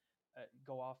Naga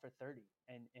go off for 30.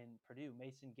 And Purdue,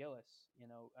 Mason Gillis, you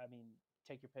know, I mean,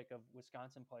 take your pick of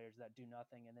Wisconsin players that do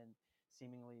nothing and then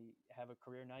seemingly have a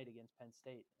career night against Penn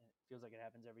State. And it feels like it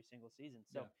happens every single season.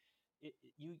 So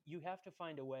you have to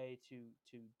find a way to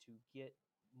get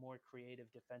more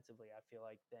creative defensively, I feel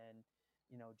like, than,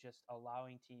 you know, just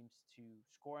allowing teams to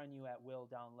score on you at will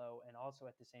down low, and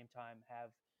also at the same time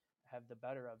have the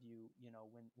better of you, you know,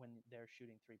 when they're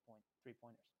shooting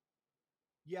three-pointers.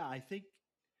 Yeah, I think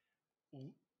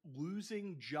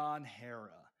losing John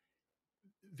Harrar,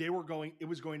 it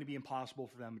was going to be impossible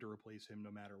for them to replace him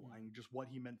no matter what. I mean, just what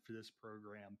he meant for this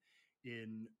program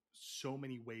in so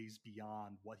many ways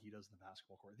beyond what he does in the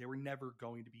basketball court. They were never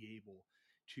going to be able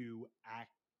to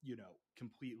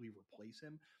completely replace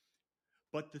him.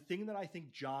 But the thing that I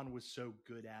think John was so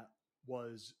good at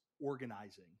was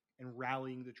organizing and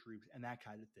rallying the troops and that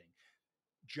kind of thing.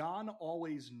 John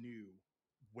always knew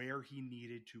where he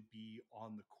needed to be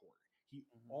on the court. He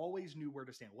always knew where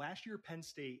to stand. Last year, Penn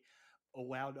State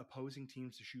allowed opposing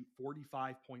teams to shoot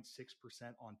 45.6%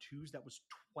 on twos. That was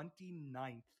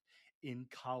 29th in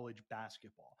college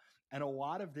basketball. And a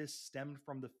lot of this stemmed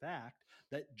from the fact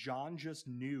that John just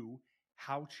knew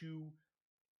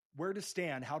where to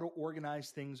stand, how to organize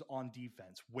things on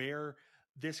defense, where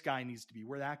this guy needs to be,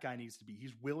 where that guy needs to be.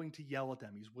 He's willing to yell at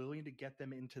them. He's willing to get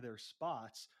them into their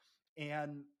spots.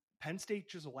 And Penn State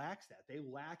just lacks that. They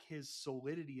lack his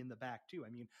solidity in the back too. I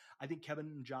mean, I think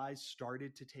Kevin N'Jai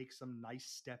started to take some nice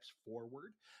steps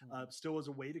forward. Still has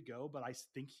a way to go, but I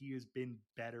think he has been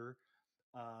better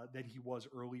than he was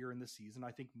earlier in the season.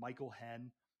 I think Michael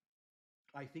Henn,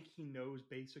 I think he knows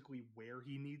basically where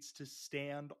he needs to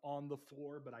stand on the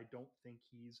floor, but I don't think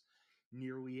he's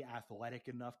nearly athletic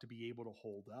enough to be able to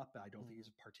hold up. I don't think he's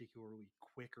a particularly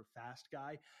quick or fast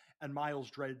guy. And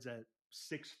Miles Dredd's at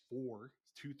 6'4",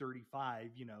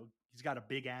 235, you know, he's got a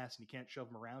big ass and you can't shove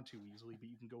him around too easily, but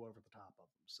you can go over the top of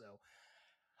him. So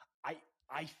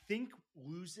I think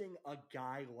losing a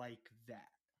guy like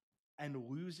that and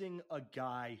losing a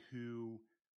guy who,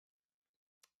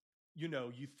 you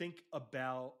know, you think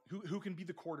about who can be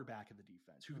the quarterback of the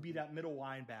defense, who could be that middle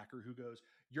linebacker who goes,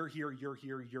 you're here, you're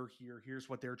here, you're here. Here's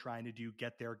what they're trying to do.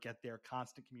 Get there,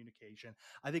 constant communication.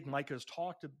 I think Micah's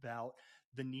talked about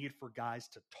the need for guys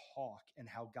to talk and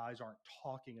how guys aren't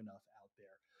talking enough out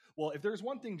there. Well, if there's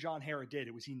one thing John Harrar did,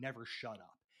 it was he never shut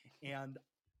up. And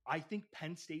I think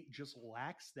Penn State just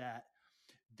lacks that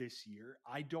this year.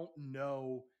 I don't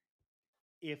know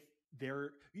if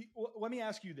they're. Let me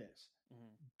ask you this.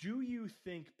 Mm-hmm. Do you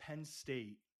think Penn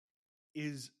State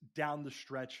is down the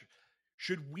stretch?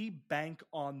 Should we bank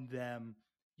on them,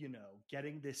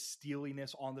 getting this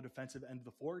steeliness on the defensive end of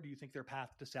the floor? Or do you think their path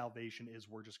to salvation is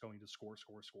we're just going to score?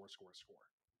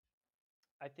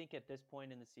 I think at this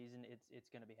point in the season, it's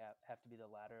going to have to be the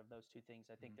latter of those two things.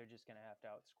 I think they're just going to have to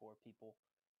outscore people.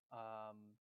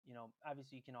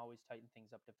 Obviously you can always tighten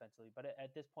things up defensively, but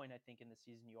at this point, I think in the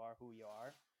season you are who you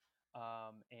are,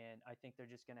 and I think they're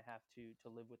just going to have to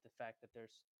live with the fact that they're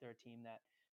a team that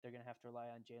they're going to have to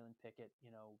rely on Jalen Pickett,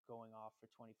 going off for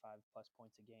 25 plus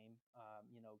points a game,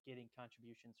 getting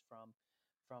contributions from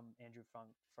Andrew Funk,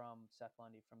 from Seth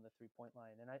Lundy, from the 3-point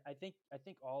line. And I think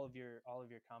all of your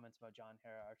comments about John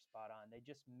Harrar are spot on. They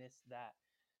just missed that.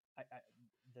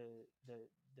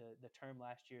 The term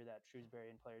last year that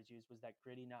Shrewsbury and players used was that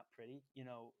gritty, not pretty.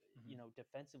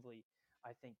 Defensively,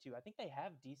 I think too. I think they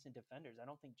have decent defenders. I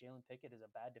don't think Jalen Pickett is a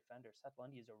bad defender. Seth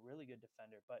Lundy is a really good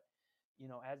defender, but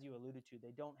as you alluded to,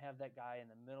 they don't have that guy in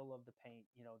the middle of the paint,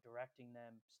 directing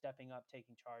them, stepping up,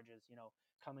 taking charges,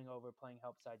 coming over, playing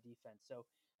help side defense. So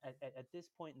at this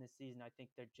point in the season, I think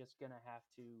they're just going to have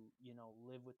to,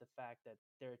 live with the fact that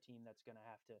they're a team that's going to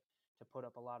have to put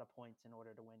up a lot of points in order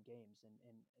to win games. And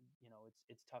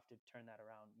it's tough to turn that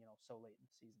around, so late in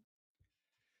the season.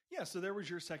 Yeah. So there was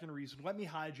your second reason. Let me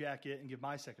hijack it and give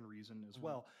my second reason as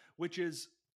well, which is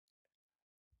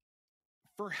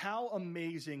for how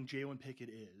amazing Jalen Pickett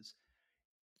is.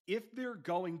 If they're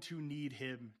going to need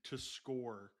him to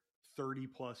score 30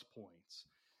 plus points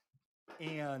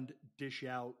and dish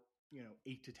out,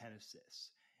 8 to 10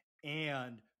 assists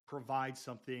and provide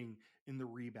something in the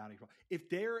rebounding, if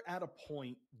they're at a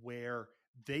point where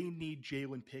they need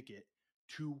Jalen Pickett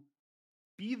to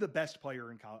be the best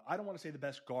player in college, I don't want to say the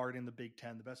best guard in the Big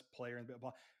Ten, the best player in the Big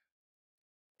Ten.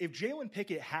 If Jalen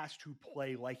Pickett has to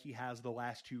play like he has the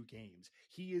last 2 games,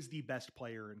 he is the best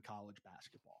player in college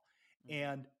basketball.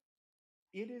 And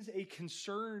it is a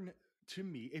concern to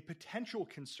me, a potential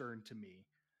concern to me,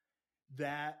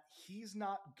 that he's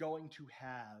not going to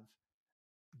have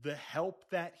the help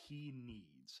that he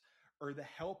needs or the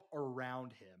help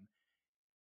around him.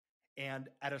 And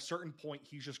at a certain point,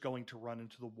 he's just going to run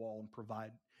into the wall and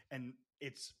provide. And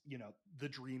it's, the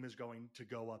dream is going to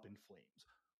go up in flames.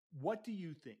 What do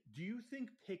you think? Do you think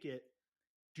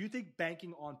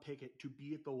banking on Pickett to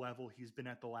be at the level he's been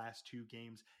at the last 2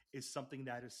 games is something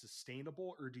that is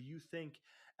sustainable? Or do you think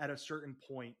at a certain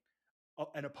point,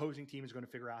 an opposing team is going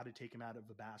to figure out how to take him out of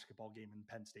the basketball game and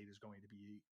Penn State is going to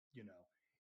be,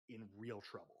 in real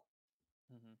trouble?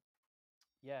 Mm-hmm.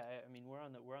 Yeah, I mean we're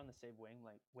on the same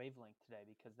wavelength today,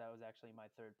 because that was actually my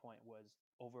third point, was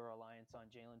over reliance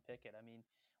on Jalen Pickett. I mean,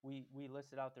 we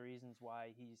listed out the reasons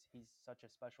why he's such a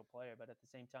special player, but at the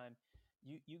same time,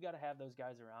 you got to have those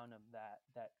guys around him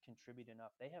that contribute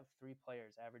enough. They have 3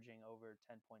 players averaging over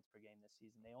 10 points per game this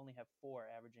season. They only have 4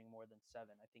 averaging more than 7.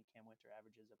 I think Cam Winter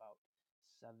averages about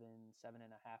 7.5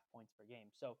 points per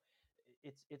game. So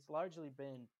it's largely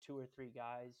been 2 or 3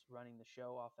 guys running the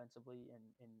show offensively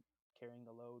and carrying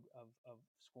the load of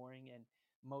scoring, and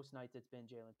most nights it's been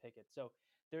Jalen Pickett. So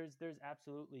there's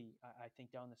absolutely, I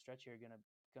think down the stretch here, gonna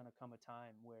come a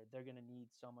time where they're gonna need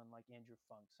someone like Andrew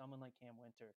Funk, someone like Cam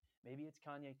Winter. Maybe it's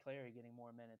Kanye Clary getting more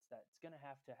minutes. That's gonna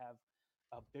have to have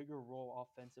a bigger role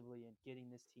offensively in getting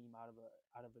this team out of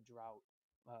a drought.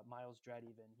 Miles Dredd,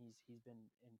 even he's been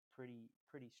in pretty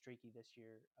streaky this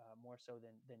year, more so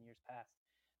than years past.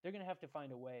 They're going to have to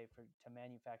find a way to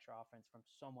manufacture offense from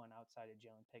someone outside of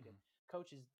Jalen Pickett.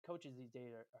 Coaches these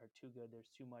days are too good.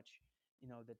 There's too much,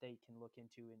 that they can look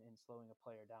into in slowing a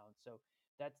player down. So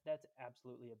that's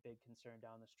absolutely a big concern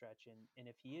down the stretch. And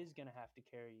if he is going to have to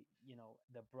carry,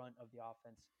 the brunt of the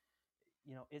offense,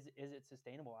 is it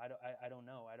sustainable? I don't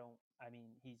know. I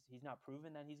mean, he's not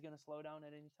proven that he's going to slow down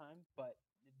at any time, but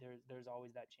there's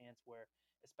always that chance where,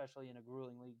 especially in a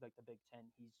grueling league like the Big Ten,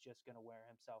 he's just going to wear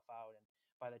himself out. And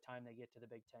by the time they get to the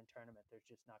Big Ten tournament, there's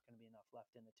just not going to be enough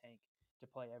left in the tank to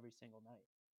play every single night.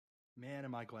 Man,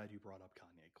 am I glad you brought up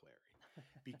Kanye Clary,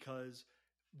 because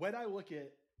when I look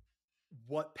at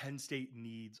what Penn State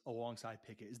needs alongside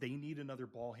Pickett is they need another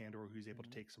ball handler who's able to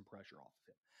take some pressure off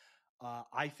of him.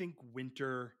 I think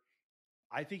Winter,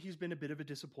 he's been a bit of a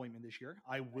disappointment this year.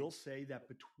 I will say that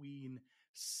between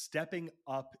stepping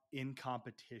up in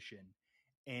competition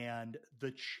and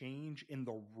the change in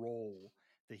the role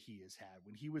that he has had.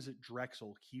 When he was at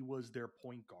Drexel, he was their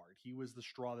point guard. He was the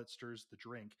straw that stirs the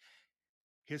drink.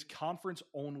 His conference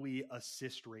only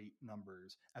assist rate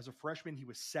numbers. As a freshman, he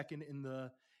was second in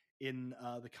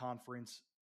the conference,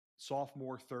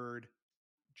 sophomore third,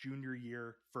 junior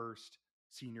year first,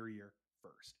 senior year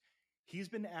first. He's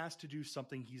been asked to do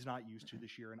something he's not used to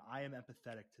this year, and I am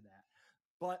empathetic to that.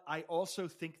 But I also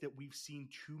think that we've seen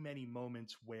too many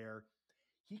moments where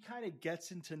he kind of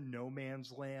gets into no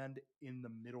man's land in the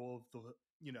middle of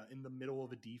in the middle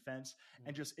of a defense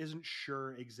and just isn't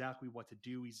sure exactly what to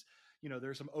do. He's,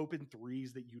 there's some open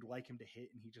threes that you'd like him to hit,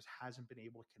 and he just hasn't been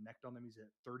able to connect on them. He's at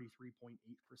 33.8%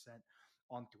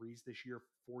 on threes this year,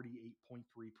 48.3%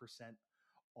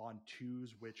 on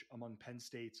twos, which among Penn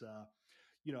State's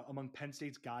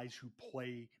guys who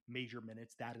play major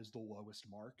minutes, that is the lowest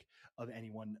mark of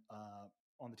anyone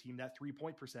on the team. That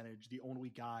 3-point percentage, the only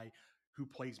guy who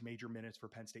plays major minutes for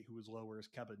Penn State who is lower is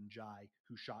Kevin Njai,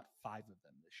 who shot 5 of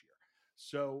them this year.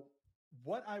 So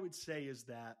what I would say is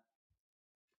that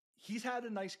he's had a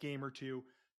nice game or two,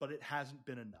 but it hasn't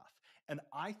been enough. And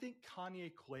I think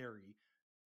Kanye Clary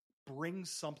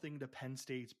brings something to Penn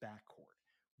State's backcourt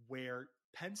where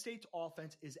Penn State's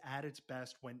offense is at its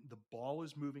best when the ball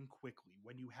is moving quickly,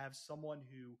 when you have someone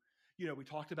who, we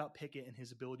talked about Pickett and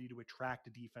his ability to attract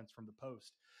a defense from the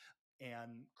post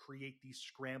and create these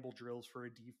scramble drills for a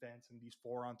defense and these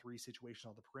 4-on-3 situations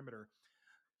on the perimeter.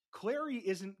 Clary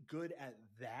isn't good at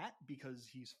that because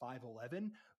he's 5'11",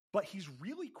 but he's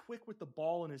really quick with the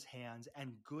ball in his hands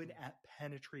and good at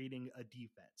penetrating a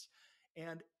defense.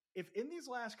 And if in these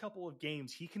last couple of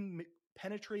games he can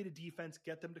penetrate a defense,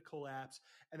 get them to collapse,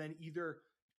 and then either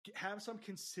have some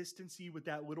consistency with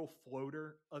that little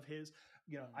floater of his,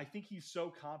 I think he's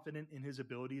so confident in his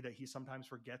ability that he sometimes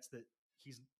forgets that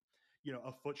he's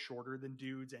a foot shorter than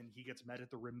dudes, and he gets met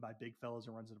at the rim by big fellas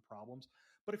and runs into problems.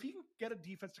 But if he can get a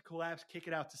defense to collapse, kick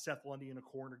it out to Seth Lundy in a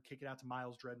corner, kick it out to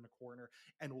Miles Dredd in a corner,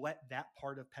 and let that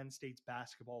part of Penn State's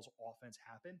basketball's offense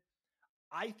happen,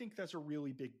 I think that's a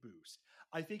really big boost.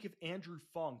 I think if Andrew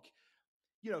Funk,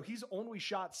 he's only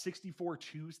shot 64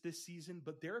 twos this season,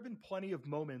 but there have been plenty of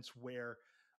moments where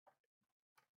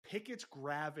Pickett's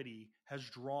gravity has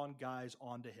drawn guys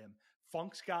onto him.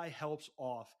 Funk's guy helps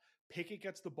off. Pickett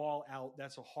gets the ball out.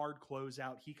 That's a hard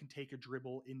closeout. He can take a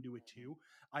dribble into it too.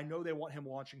 I know they want him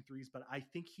launching threes, but I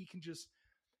think he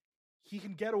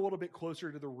can get a little bit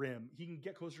closer to the rim. He can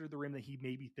get closer to the rim than he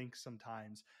maybe thinks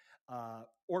sometimes.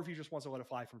 Or if he just wants to let it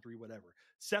fly from 3, whatever.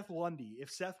 Seth Lundy, if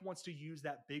Seth wants to use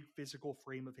that big physical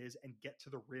frame of his and get to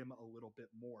the rim a little bit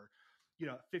more,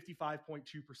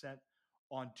 55.2%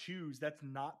 on twos, that's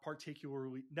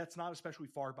not especially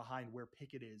far behind where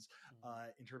Pickett is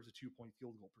in terms of 2-point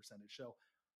field goal percentage. So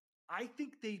I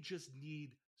think they just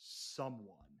need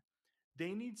someone.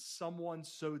 They need someone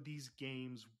so these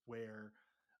games where,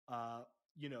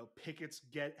 Pickett's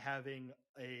having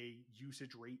a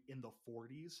usage rate in the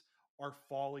 40s are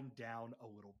falling down a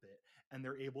little bit, and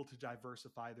they're able to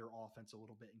diversify their offense a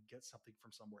little bit and get something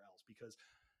from somewhere else. Because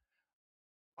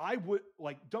I would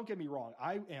don't get me wrong,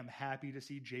 I am happy to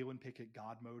see Jalen Pickett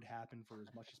God mode happen for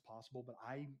as much as possible, but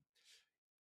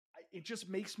it just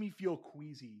makes me feel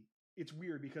queasy. It's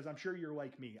weird because I'm sure you're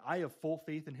like me. I have full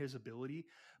faith in his ability,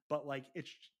 but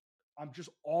I'm just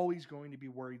always going to be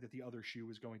worried that the other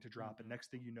shoe is going to drop. And next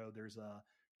thing you know, there's a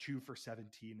 2 for 17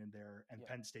 in there, and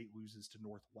Penn State loses to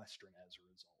Northwestern as a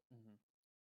result. Mm-hmm.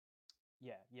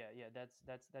 Yeah.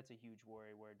 That's a huge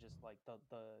worry where just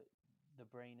the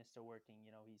brain is still working.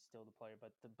 He's still the player,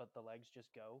 but the legs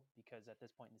just go because at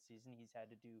this point in the season, he's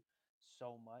had to do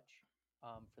so much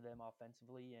for them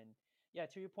offensively. And yeah,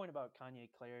 to your point about Kanye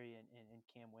Clary and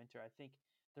Cam Winter, I think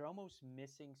they're almost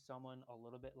missing someone a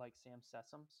little bit like Sam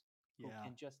Sessoms, who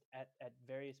can just at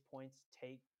various points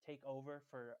take over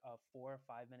for a 4 or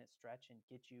 5 minute stretch and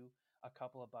get you a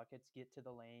couple of buckets, get to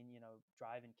the lane,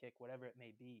 drive and kick, whatever it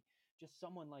may be. Just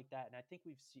someone like that. And I think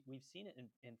we've seen it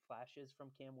in flashes from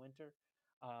Cam Winter.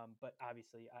 But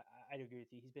obviously, I'd agree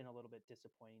with you. He's been a little bit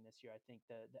disappointing this year. I think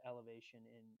the elevation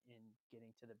in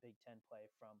getting to the Big Ten play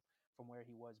from where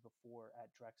he was before at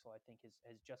Drexel, I think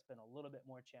has just been a little bit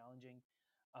more challenging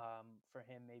for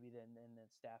him maybe than the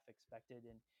staff expected.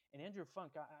 And Andrew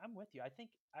Funk, I'm with you. I think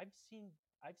I've seen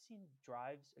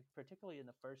drives, particularly in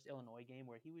the first Illinois game,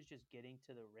 where he was just getting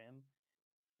to the rim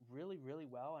really, really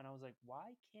well. And I was like,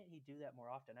 why can't he do that more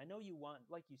often? I know you want,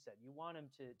 like you said, you want him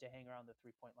to hang around the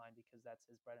 3-point line because that's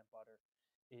his bread and butter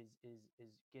is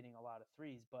getting a lot of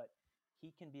threes, but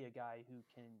he can be a guy who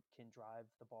can drive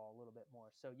the ball a little bit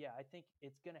more. So yeah, I think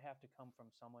it's going to have to come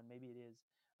from someone. Maybe it is,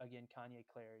 again, Kanye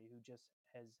Clary, who just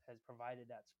has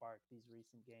provided that spark these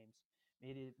recent games.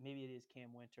 Maybe it is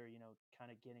Cam Winter, kind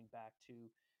of getting back to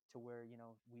where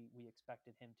we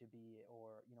expected him to be,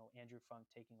 or Andrew Funk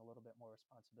taking a little bit more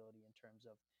responsibility in terms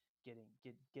of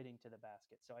getting to the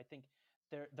basket. So I think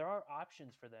there are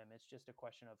options for them. It's just a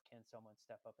question of can someone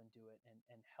step up and do it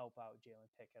and help out Jalen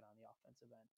Pickett on the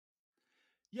offensive end.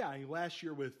 Yeah, I mean, last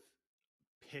year with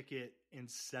Pickett and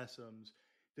Sessoms,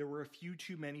 there were a few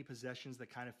too many possessions that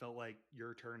kind of felt like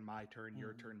your turn, my turn,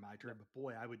 your turn, my turn. Yep. But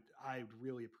boy, I would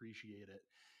really appreciate it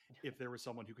if there was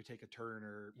someone who could take a turn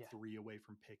or three away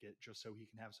from Pickett just so he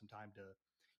can have some time to,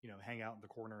 hang out in the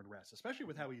corner and rest, especially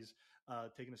with how he's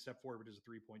taken a step forward as a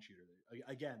 3-point shooter.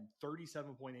 Again,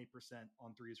 37.8%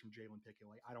 on threes from Jalen Pickett.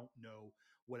 Like, I don't know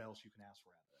what else you can ask for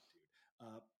out of that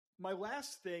dude. My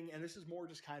last thing, and this is more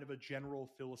just kind of a general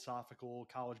philosophical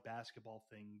college basketball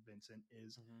thing, Vincent,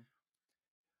 is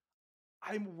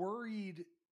I'm worried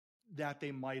that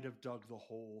they might have dug the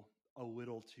hole a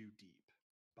little too deep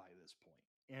by this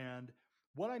point. And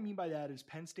what I mean by that is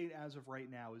Penn State, as of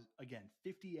right now, is, again,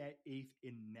 58th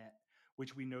in net,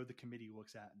 which we know the committee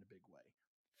looks at in a big way.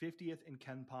 50th in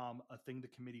KenPom, a thing the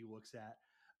committee looks at.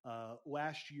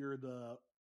 Last year, the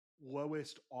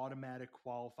lowest automatic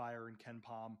qualifier in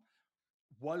KenPom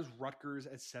was Rutgers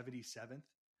at 77th.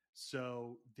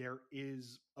 So there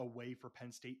is a way for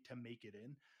Penn State to make it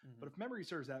in. But if memory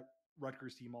serves, that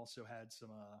Rutgers team also had some,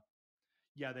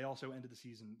 they also ended the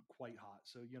season quite hot.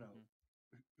 So,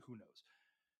 who knows?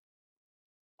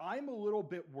 I'm a little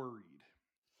bit worried,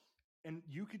 and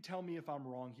you could tell me if I'm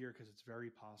wrong here because it's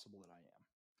very possible that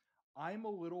I am. I'm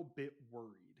a little bit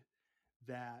worried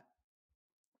that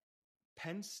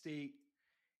Penn State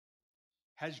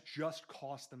has just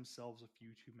cost themselves a few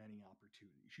too many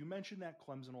opportunities. You mentioned that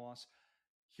Clemson loss.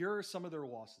 Here are some of their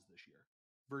losses this year.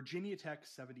 Virginia Tech,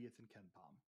 70th in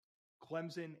KenPom.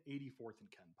 Clemson, 84th in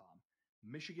KenPom.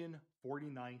 Michigan,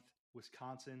 49th.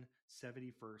 Wisconsin,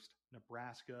 71st.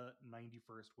 Nebraska,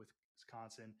 91st.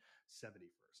 Wisconsin,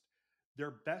 71st.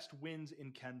 Their best wins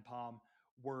in KenPom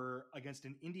were against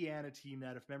an Indiana team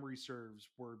that, if memory serves,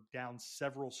 were down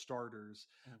several starters,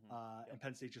 and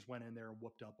Penn State just went in there and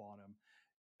whooped up on them.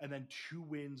 And then 2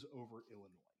 wins over Illinois.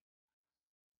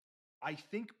 I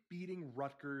think beating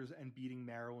Rutgers and beating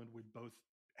Maryland would both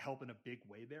help in a big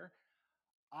way there.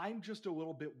 I'm just a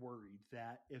little bit worried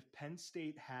that if Penn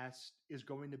State is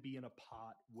going to be in a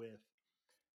pot with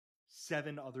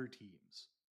 7 other teams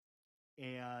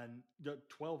and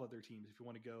 12 other teams, if you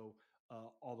want to go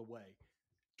all the way,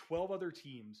 12 other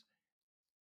teams,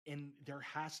 and there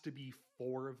has to be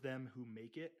 4 of them who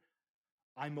make it,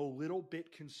 I'm a little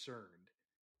bit concerned.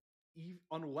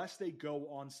 Unless they go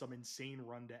on some insane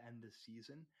run to end the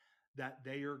season, that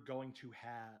they have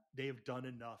done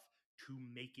enough to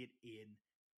make it in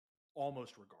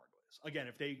almost regardless. Again,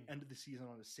 if they ended the season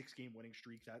on a 6-game winning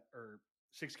streak, or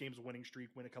 6 games winning streak,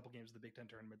 win a couple games of the Big Ten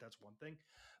tournament, that's one thing.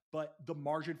 But the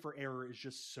margin for error is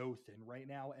just so thin right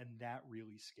now, and that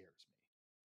really scares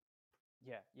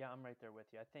me. Yeah, I'm right there with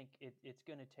you. I think it's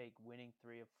going to take winning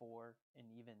 3 of 4, and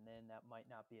even then that might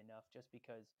not be enough, just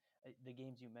because the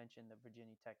games you mentioned, the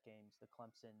Virginia Tech games, the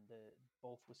Clemson,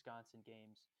 both Wisconsin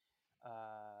games,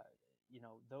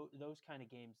 those kind of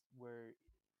games where,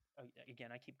 again,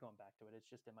 I keep going back to it. It's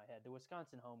just in my head. The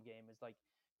Wisconsin home game is like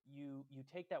you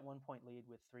take that 1-point lead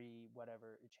with 3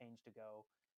 whatever change to go.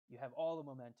 You have all the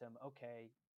momentum.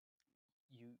 Okay,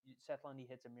 Seth Lundy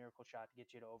hits a miracle shot to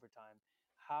get you to overtime.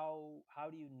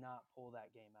 How do you not pull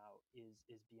that game out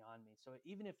is beyond me. So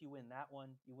even if you win that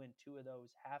one, you win 2 of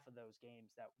those, half of those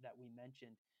games that we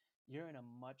mentioned, you're in a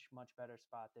much, much better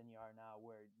spot than you are now,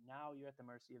 where now you're at the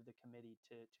mercy of the committee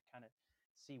to kind of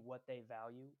see what they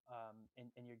value.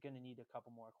 And you're going to need a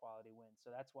couple more quality wins. So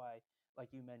that's why,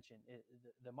 like you mentioned,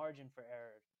 the margin for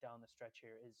error down the stretch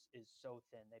here is so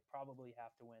thin. They probably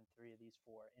have to win 3 of these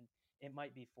 4, and it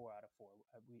might be 4 out of 4.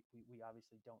 We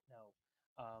obviously don't know.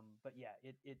 But yeah,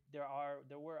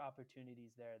 there were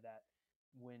opportunities there that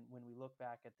when we look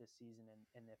back at this season,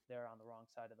 and if they're on the wrong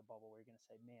side of the bubble, we're going to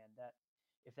say, man, that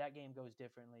if that game goes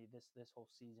differently, this whole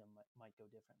season might go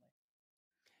differently.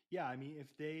 Yeah, I mean, if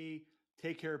they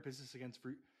take care of business against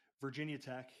Virginia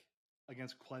Tech,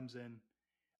 against Clemson,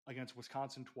 against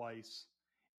Wisconsin twice,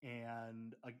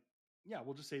 and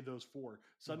we'll just say those 4.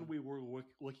 Suddenly we're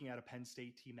looking at a Penn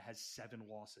State team that has 7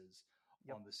 losses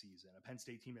on the season. A Penn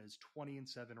State team that is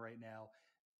 20-7 right now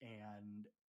and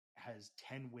has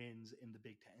 10 wins in the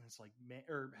Big Ten. It's like, man,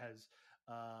 or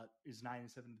is 9-7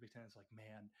 in the Big Ten. It's like,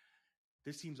 man,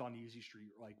 this team's on easy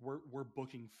street. Like we're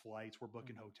booking flights, we're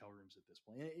booking hotel rooms at this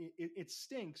point. It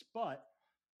stinks, but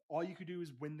all you could do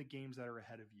is win the games that are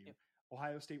ahead of you. Yep.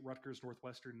 Ohio State, Rutgers,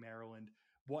 Northwestern, Maryland.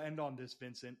 We'll end on this,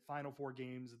 Vincent. Final 4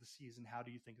 games of the season. How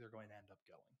do you think they're going to end up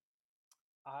going?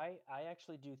 I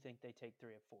actually do think they take 3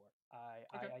 of 4.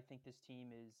 Okay. I think this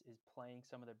team is playing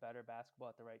some of their better basketball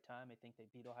at the right time. I think they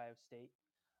beat Ohio State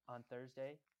on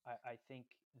Thursday. I think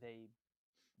they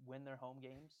win their home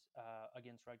games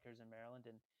against Rutgers and Maryland,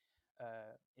 and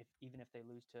even if they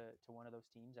lose to one of those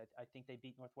teams, I think they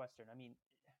beat Northwestern. I mean,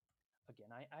 again,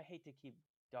 I hate to keep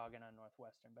dogging on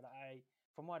Northwestern, but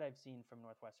from what I've seen from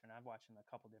Northwestern, I've watched them a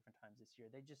couple different times this year.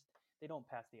 They don't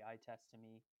pass the eye test to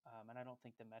me, and I don't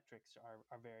think the metrics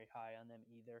are very high on them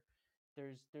either.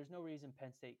 There's no reason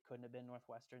Penn State couldn't have been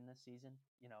Northwestern this season.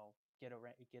 Get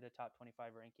a top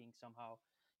 25 ranking somehow.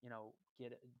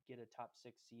 Get a top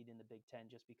 6 seed in the Big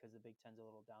Ten just because the Big Ten's a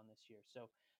little down this year.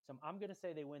 So I'm going to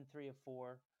say they win 3 of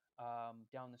 4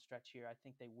 down the stretch here. I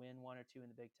think they win 1 or 2 in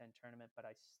the Big Ten tournament, but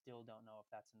I still don't know if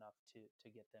that's enough to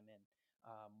get them in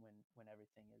when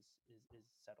everything is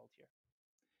settled here.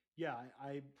 Yeah,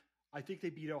 I think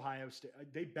they beat Ohio State.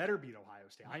 They better beat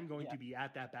Ohio State. I'm going to be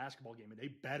at that basketball game, and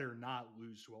they better not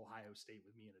lose to Ohio State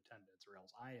with me in attendance, or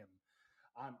else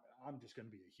I'm just going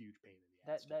to be a huge pain in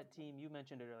the ass. That team, you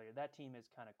mentioned it earlier, that team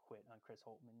has kind of quit on Chris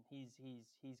Holtmann. He's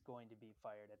going to be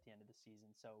fired at the end of the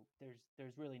season. So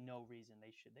there's really no reason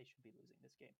they should be losing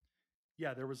this game.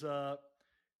 Yeah, there was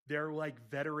their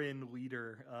veteran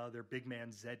leader, their big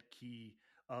man Zed Key.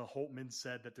 Holtmann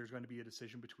said that there's going to be a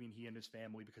decision between he and his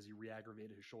family because he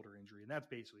re-aggravated his shoulder injury. And that's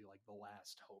basically the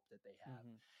last hope that they have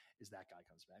is that guy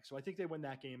comes back. So I think they win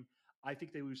that game. I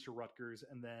think they lose to Rutgers.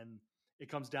 And then it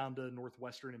comes down to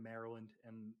Northwestern and Maryland.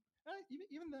 And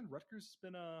even then, Rutgers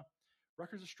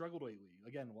has struggled lately.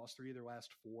 Again, lost 3 of their last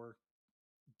 4.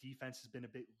 Defense has been a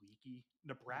bit leaky.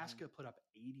 Nebraska put up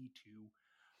 82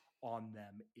 on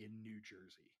them in New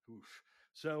Jersey. Oof.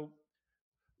 So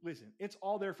listen, it's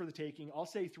all there for the taking. I'll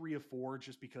say 3 of 4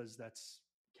 just because that's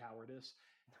cowardice.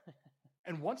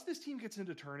 And once this team gets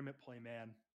into tournament play, man,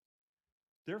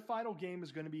 their final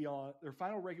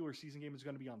regular season game is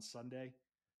going to be on Sunday.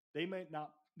 They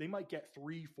might get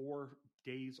 3-4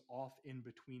 days off in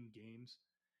between games.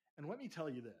 And let me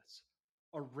tell you this,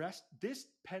 this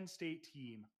Penn State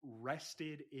team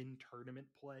rested in tournament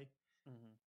play.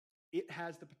 It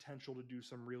has the potential to do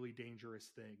some really dangerous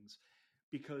things.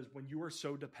 Because when you are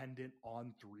so dependent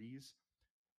on threes,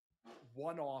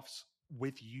 one-offs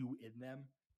with you in them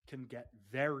can get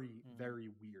very, very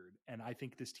weird. And I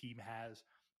think this team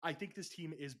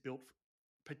is built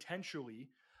potentially,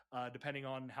 depending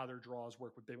on how their draws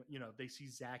work. They see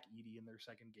Zach Edey in their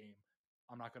second game.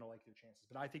 I'm not going to like their chances,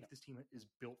 but I think this team is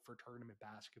built for tournament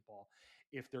basketball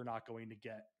if they're not going to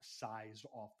get sized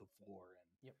off the floor.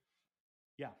 And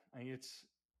yeah, I mean, it's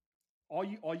all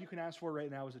you can ask for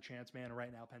right now is a chance, man.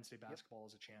 Right now, Penn State basketball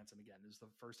is a chance. And again, this is the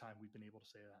first time we've been able to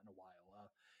say that in a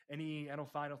while. Any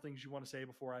final things you want to say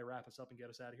before I wrap us up and get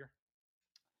us out of here?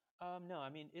 No, I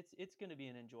mean, it's going to be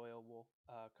an enjoyable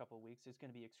couple of weeks. It's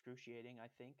going to be excruciating,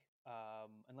 I think,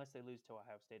 unless they lose to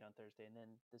Ohio State on Thursday. And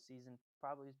then the season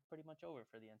probably is pretty much over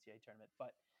for the NCAA tournament.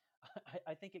 But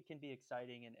I think it can be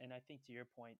exciting. And I think to your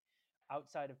point,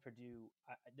 outside of Purdue,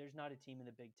 there's not a team in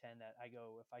the Big Ten that I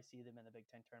go, if I see them in the Big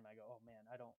Ten tournament, I go, oh man,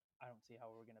 I don't see how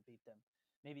we're going to beat them.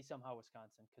 Maybe somehow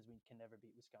Wisconsin, because we can never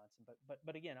beat Wisconsin.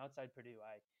 But again, outside Purdue,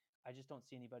 I just don't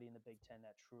see anybody in the Big Ten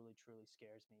that truly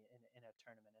scares me in a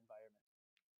tournament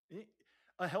environment.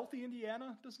 A healthy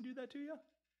Indiana doesn't do that to you?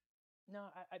 No,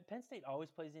 Penn State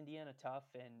always plays Indiana tough,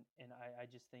 and I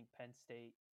just think Penn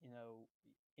State,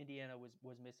 Indiana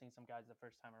was missing some guys the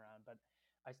first time around, but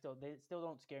they still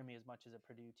don't scare me as much as a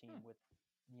Purdue team with,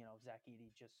 Zach Edey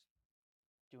just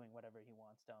doing whatever he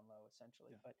wants down low,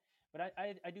 essentially. Yeah. But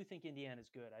I do think Indiana's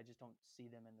good. I just don't see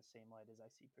them in the same light as I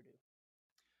see Purdue.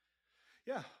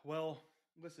 Yeah, well,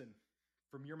 listen,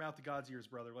 from your mouth to God's ears,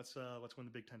 brother. Let's win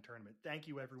the Big Ten tournament. Thank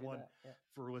you, everyone,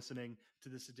 for listening to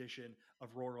this edition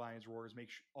of Roar Lions Roars.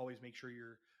 Always make sure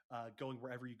you're going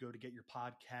wherever you go to get your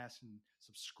podcast and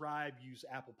subscribe. Use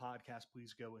Apple Podcasts.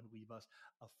 Please go and leave us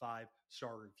a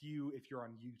 5-star review. If you're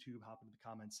on YouTube, hop into the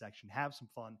comments section. Have some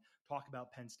fun. Talk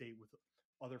about Penn State with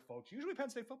other folks. Usually Penn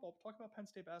State football. Talk about Penn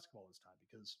State basketball this time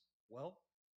because, well,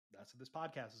 that's what this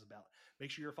podcast is about.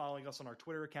 Make sure you're following us on our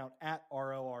Twitter account at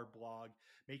RLRblog.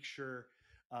 Make sure,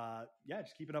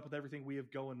 just keeping up with everything we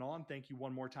have going on. Thank you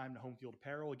one more time to Home Field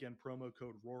Apparel. Again, promo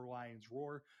code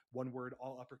RoarLionsRoar, one word,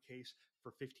 all uppercase,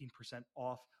 for 15%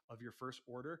 off of your first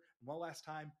order. And one last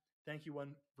time, thank you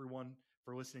everyone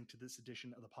for listening to this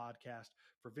edition of the podcast.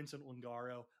 For Vincent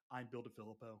Lingaro, I'm Bill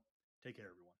DeFilippo. Take care,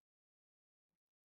 everyone.